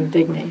sense his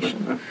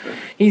indignation.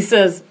 He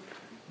says,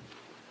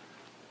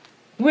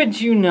 would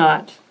you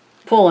not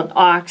pull an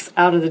ox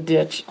out of the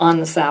ditch on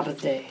the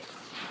Sabbath day?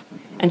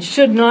 And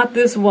should not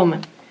this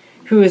woman,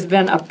 who has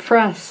been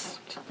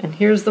oppressed, and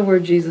here's the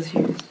word Jesus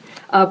used,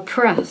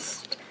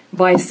 oppressed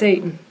by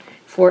Satan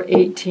for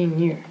 18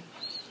 years,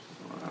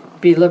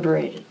 be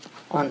liberated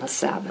on the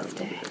Sabbath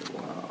day?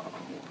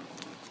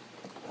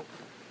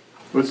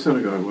 What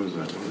synagogue was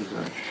that? What was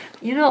that?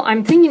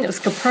 I'm thinking it was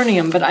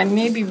Capernaum, but I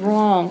may be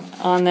wrong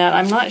on that.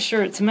 I'm not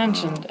sure it's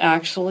mentioned,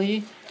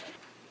 actually.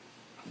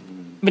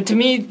 But to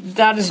me,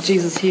 that is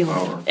Jesus healing.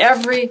 Power.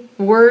 Every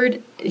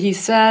word he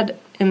said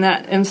in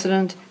that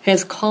incident,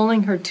 his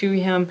calling her to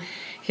him,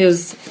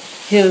 his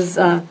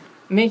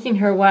making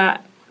her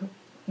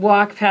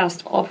walk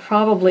past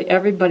probably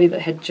everybody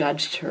that had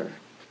judged her.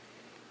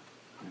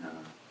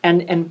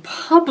 And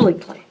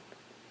publicly,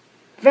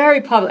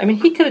 very public. I mean,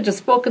 he could have just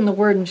spoken the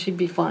word and she'd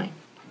be fine.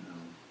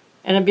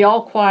 And it'd be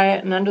all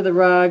quiet and under the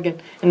rug,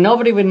 and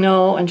nobody would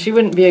know, and she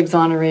wouldn't be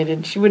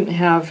exonerated. She wouldn't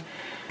have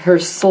her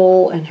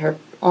soul and her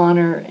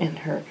honor and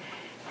her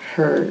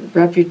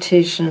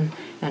reputation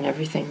and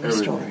everything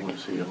restored. Everything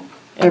was healed.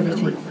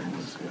 Everything. Everything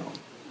was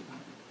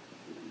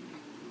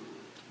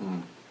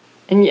healed.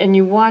 And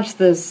you watch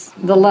this,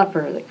 the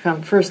leper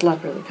first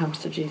leper that comes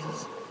to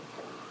Jesus.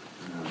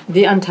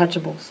 The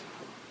untouchables.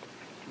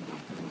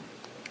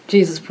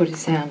 Jesus put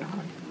his hand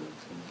on.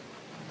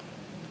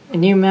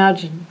 And you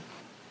imagine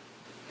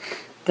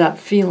that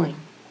feeling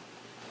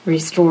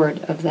restored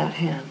of that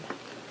hand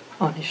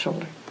on his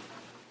shoulder.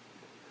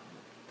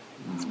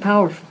 It's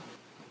powerful.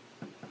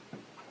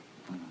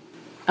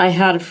 I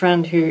had a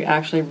friend who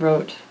actually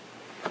wrote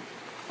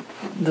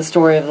the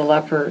story of the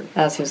leper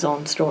as his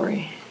own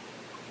story.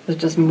 It was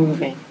just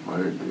moving.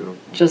 Very beautiful.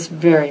 Just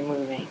very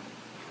moving.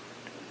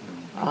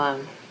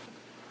 And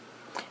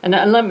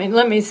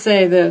let me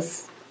say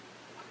this,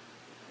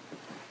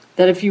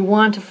 that if you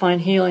want to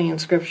find healing in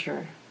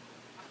Scripture,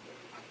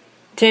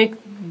 take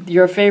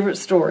your favorite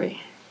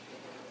story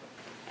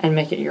and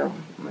make it your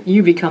own.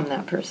 You become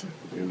that person.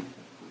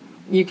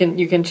 You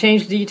can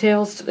change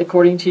details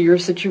according to your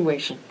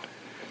situation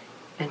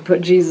and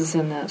put Jesus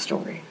in that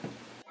story.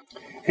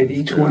 And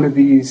each one of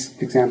these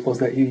examples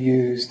that you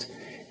used,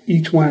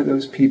 each one of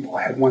those people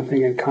had one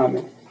thing in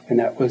common, and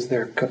that was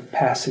their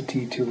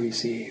capacity to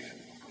receive.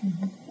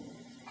 Mm-hmm.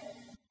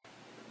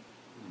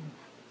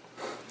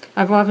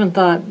 I've often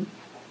thought,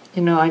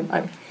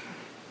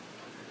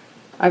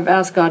 I've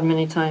asked God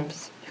many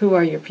times, who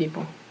are your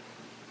people?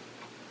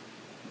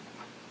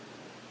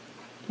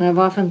 And I've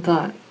often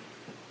thought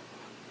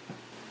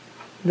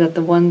that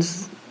the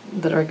ones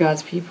that are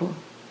God's people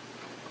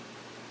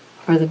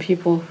are the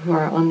people who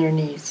are on their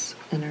knees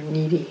and are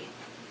needy,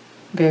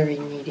 very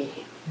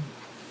needy.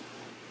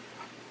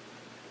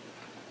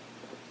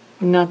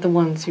 Not the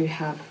ones who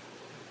have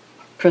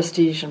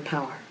prestige and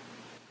power.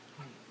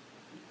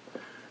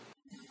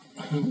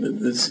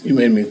 You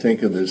made me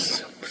think of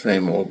this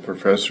same old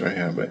professor I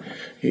have, but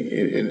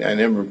I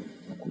never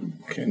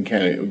can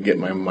kind of get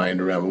my mind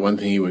around. But one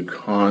thing he would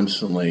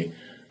constantly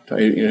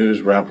tell you, he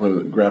was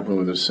grappling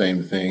with the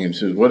same thing, and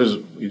says, "What is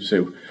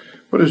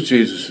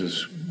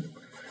Jesus'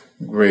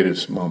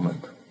 greatest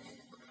moment?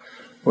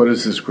 What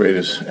is his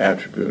greatest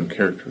attribute and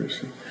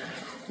characteristic?"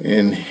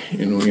 And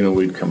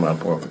we'd come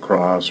up off the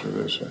cross or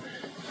this.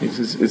 He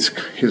says it's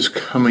his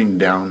coming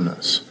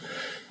downness.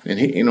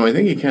 And I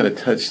think he kind of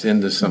touched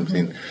into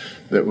something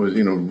that was,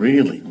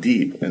 really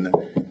deep. And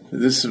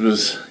this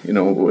was, it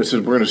says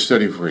we're going to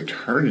study for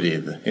eternity,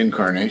 the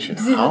incarnation.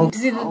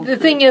 The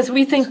thing is,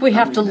 we think we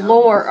have to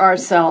lower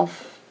ourselves.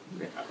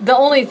 The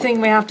only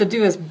thing we have to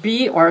do is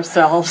be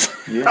ourselves.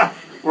 Yeah,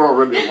 we're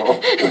already low.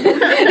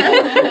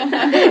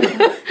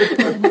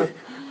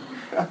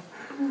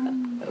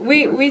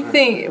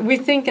 We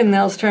think in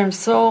those terms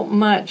so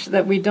much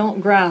that we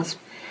don't grasp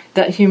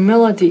that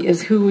humility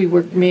is who we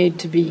were made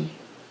to be.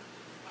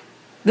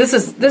 This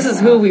is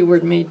who we were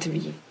made to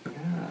be.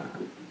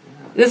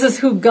 This is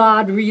who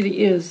God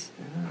really is.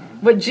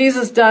 What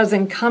Jesus does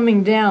in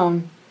coming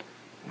down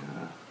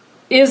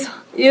is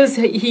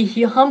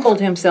he humbled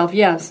himself,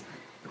 yes,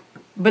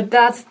 but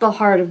that's the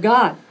heart of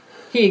God.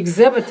 He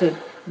exhibited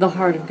the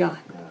heart of God.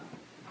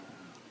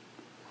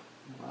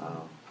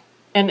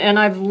 And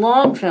I've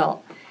long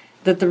felt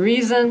that the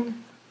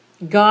reason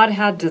God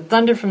had to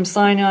thunder from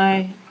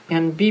Sinai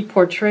and be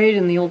portrayed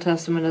in the Old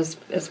Testament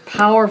as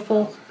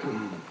powerful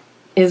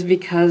is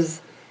because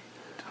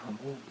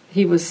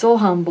he was so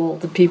humble,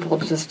 the people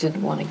just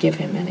didn't want to give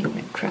him any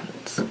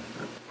credits.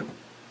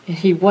 And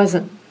he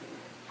wasn't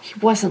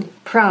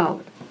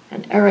proud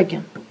and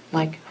arrogant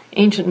like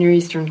ancient Near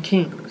Eastern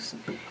kings.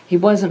 He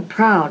wasn't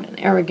proud and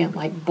arrogant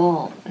like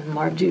Baal and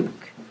Marduk.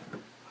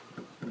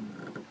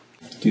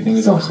 Do you think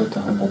it's also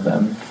to humble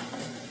them?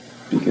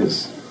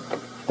 Because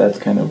that's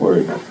kind of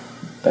where,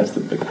 that's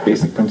the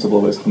basic principle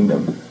of his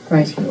kingdom,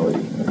 Right. is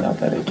humility. Without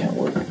that, it can't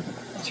work.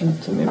 True.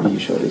 So maybe he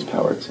showed his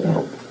power to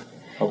help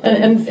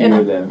And- them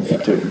fear them,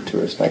 to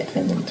respect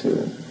him, and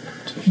to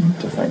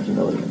find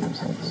humility in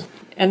themselves.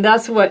 And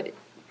that's what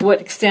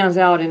stands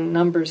out in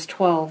Numbers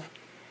 12,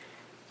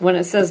 when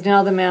it says,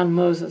 "Now the man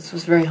Moses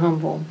was very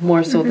humble,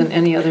 more so than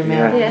any other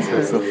man." Yes.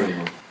 That's so funny.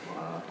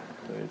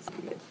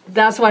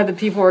 That's why the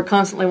people were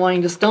constantly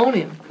wanting to stone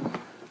him.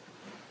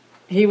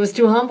 He was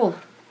too humble.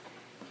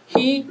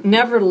 He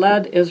never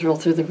led Israel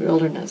through the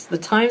wilderness. The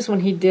times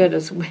when he did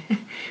is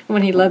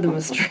when he led them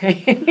astray.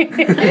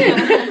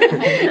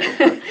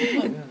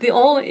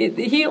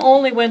 He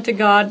only went to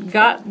God,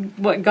 got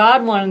what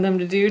God wanted them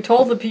to do,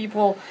 told the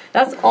people.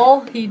 That's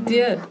all he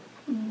did.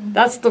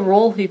 That's the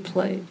role he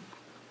played.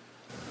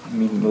 I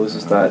mean,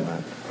 Moses thought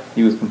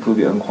he was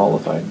completely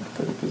unqualified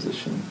for the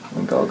position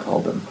when God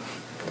called him.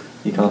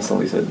 He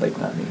constantly said, like,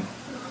 not me,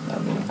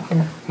 not me.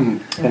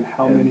 And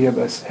how many of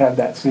us have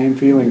that same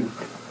feeling?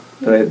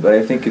 But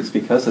I think it's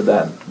because of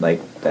that,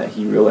 like, that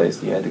he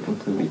realized he had to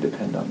completely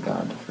depend on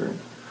God for.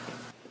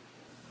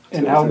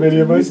 And how many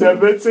of us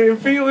have that same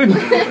feeling?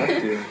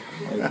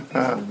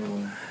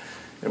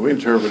 And we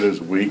interpret it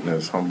as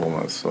weakness,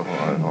 humbleness, so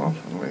I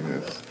often like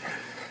this.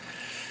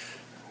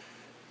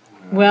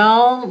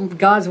 Well,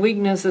 God's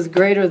weakness is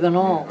greater than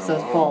all,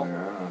 says Paul.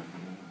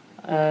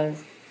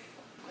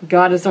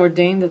 God has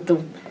ordained that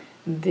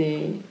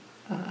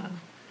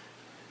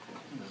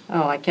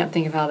I can't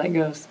think of how that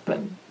goes, but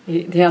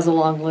he has a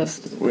long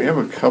list. We have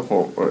a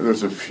couple, or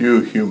there's a few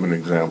human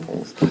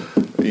examples.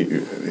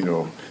 You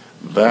know,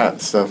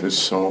 that stuff is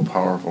so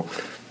powerful.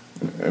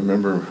 I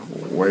remember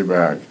way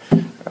back,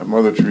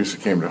 Mother Teresa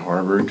came to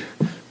Harvard,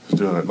 was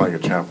doing like a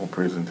chapel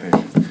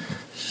presentation.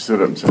 She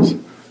stood up and says,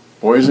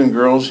 "Boys and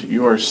girls,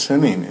 you are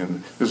sinning."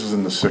 And this was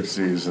in the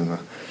 60s and the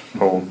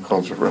whole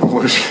Cultural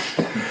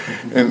Revolution.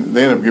 And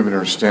they ended up giving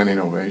her a standing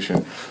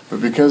ovation.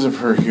 But because of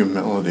her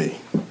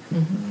humility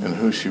and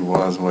who she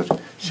was,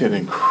 she had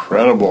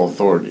incredible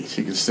authority.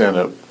 She could stand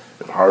up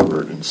at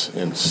Harvard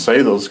and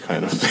say those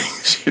kind of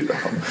things, you know.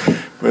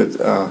 But,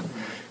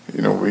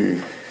 you know,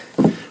 we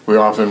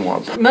often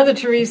want... Mother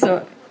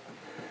Teresa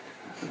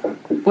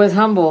was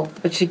humble,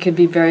 but she could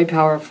be very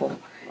powerful.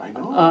 I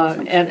know.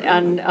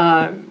 And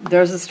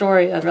there's a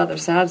story, a rather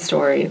sad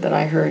story, that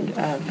I heard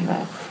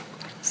of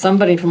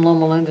somebody from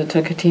Loma Linda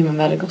took a team of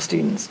medical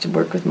students to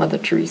work with Mother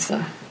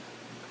Teresa.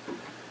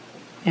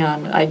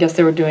 And I guess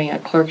they were doing a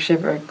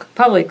clerkship or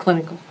probably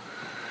clinical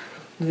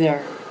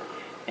there.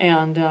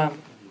 And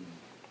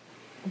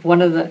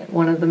one of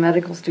the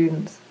medical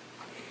students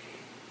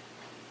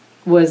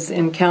was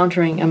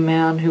encountering a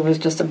man who was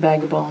just a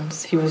bag of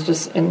bones. He was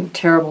just in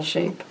terrible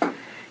shape.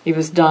 He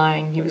was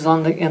dying. He was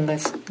in the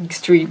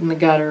street in the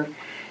gutter,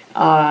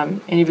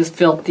 and he was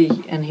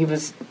filthy, and he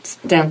was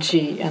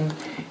stenchy,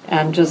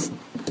 and just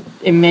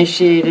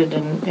emaciated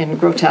and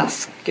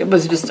grotesque. It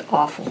was just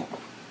awful.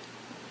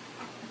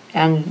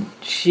 And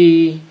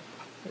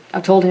I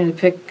told him to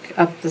pick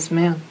up this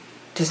man,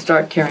 to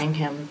start carrying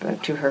him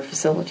back to her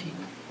facility.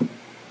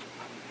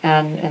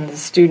 And the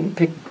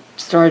student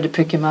started to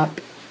pick him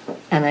up,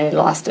 and they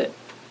lost it,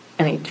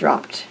 and he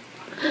dropped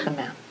the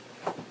man.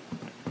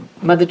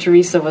 Mother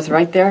Teresa was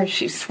right there.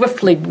 She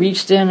swiftly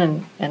reached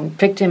in and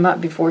picked him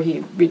up before he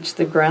reached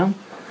the ground.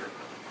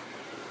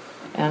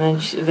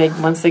 And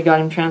then once they got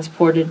him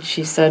transported,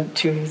 she said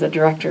to the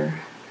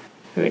director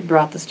who had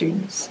brought the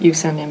students, "You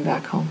send him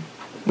back home.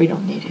 We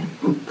don't need him."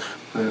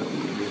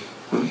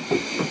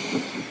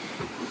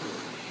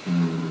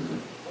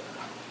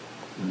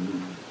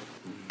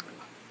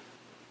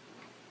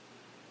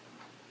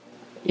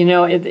 You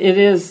know,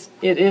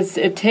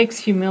 it takes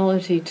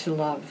humility to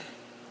love.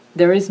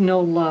 There is no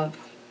love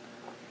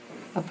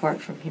apart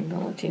from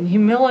humility. And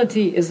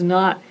humility is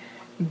not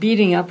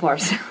beating up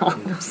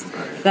ourselves.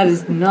 That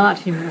is not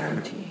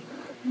humility.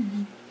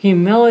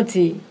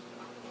 Humility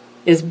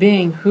is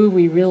being who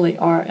we really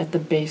are at the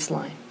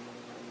baseline.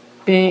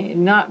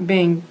 Not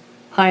being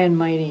high and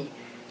mighty,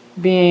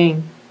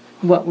 being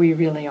what we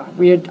really are.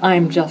 I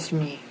am just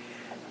me,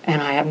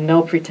 and I have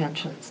no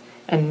pretensions,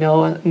 and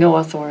no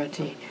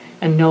authority,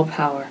 and no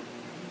power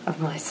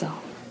of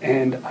myself.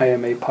 And I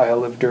am a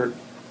pile of dirt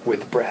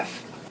with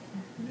breath.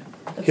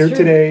 That's Here true.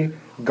 today,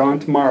 gone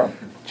tomorrow.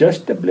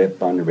 Just a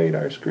blip on the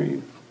radar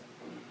screen.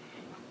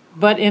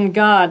 But in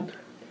God's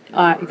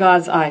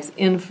eyes,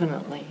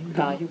 infinitely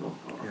valuable.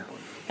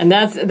 And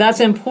that's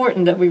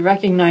important that we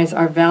recognize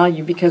our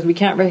value, because we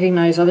can't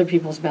recognize other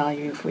people's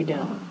value if we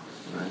don't.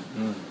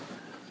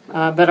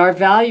 But our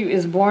value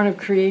is born of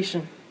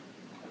creation.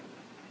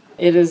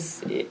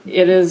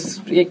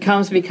 It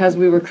comes because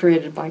we were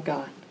created by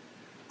God.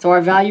 So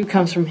our value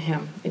comes from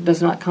Him. It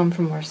does not come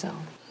from ourselves.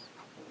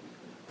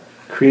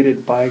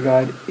 Created by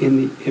God in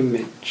the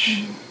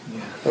image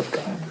of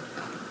God.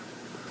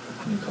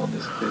 He called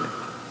this good.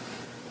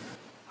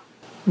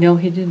 No,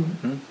 He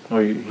didn't.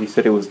 Or he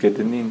said it was good,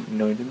 didn't he?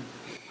 No, he didn't.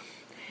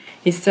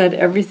 He said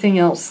everything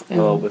else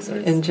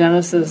besides- in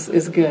Genesis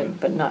is good,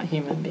 but not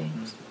human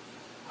beings.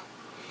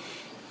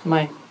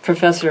 My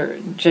professor,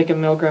 Jacob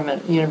Milgram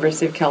at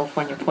University of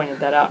California, pointed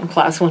that out in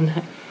class one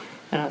night.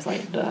 And I was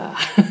like, duh.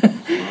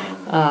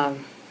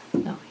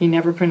 No, he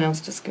never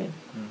pronounced us good.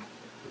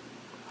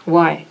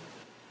 Why?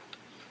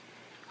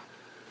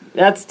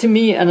 That's, to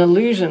me, an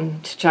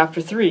allusion to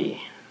chapter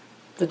 3,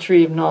 the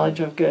tree of knowledge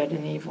of good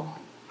and evil.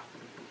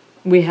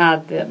 We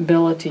had the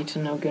ability to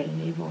know good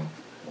and evil,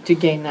 to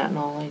gain that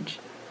knowledge.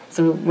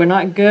 So we're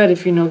not good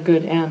if you know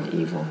good and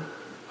evil.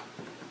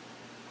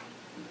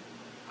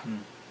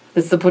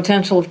 It's the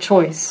potential of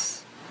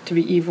choice to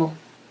be evil.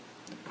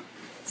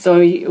 So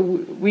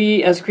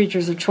we, as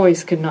creatures of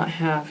choice, could not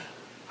have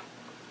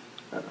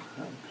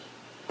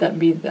that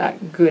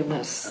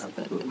goodness,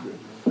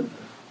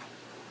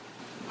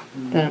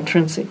 that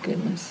intrinsic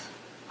goodness.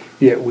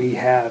 Yet we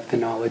have the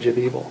knowledge of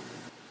evil.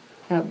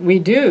 We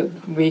do,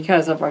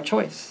 because of our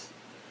choice.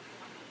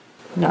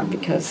 not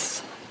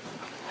because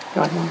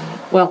God wanted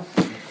it. Well,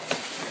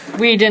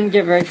 we didn't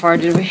get very far,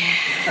 did we?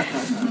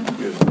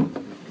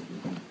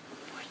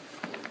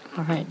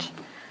 All right,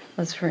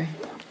 let's pray.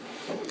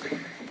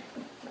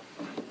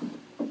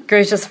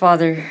 Gracious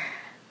Father,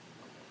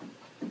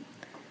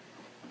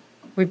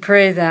 we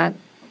pray that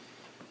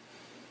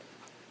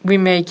we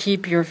may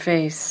keep your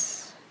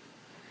face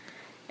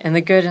in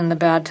the good and the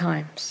bad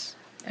times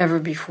ever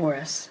before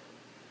us.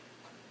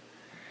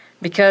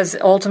 Because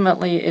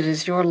ultimately it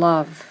is your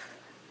love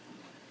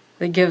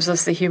that gives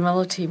us the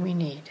humility we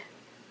need.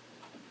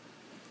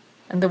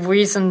 And the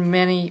reason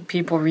many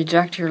people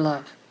reject your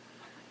love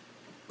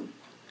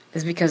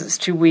is because it's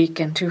too weak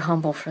and too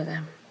humble for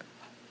them.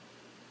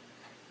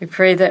 We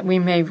pray that we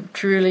may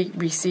truly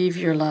receive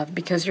your love,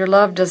 because your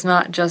love does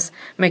not just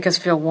make us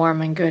feel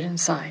warm and good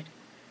inside.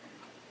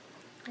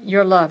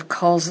 Your love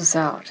calls us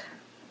out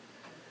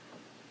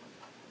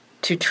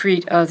to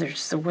treat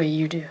others the way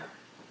you do.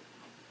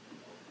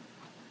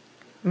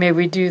 May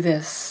we do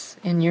this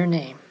in your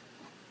name.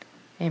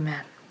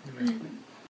 Amen. Amen.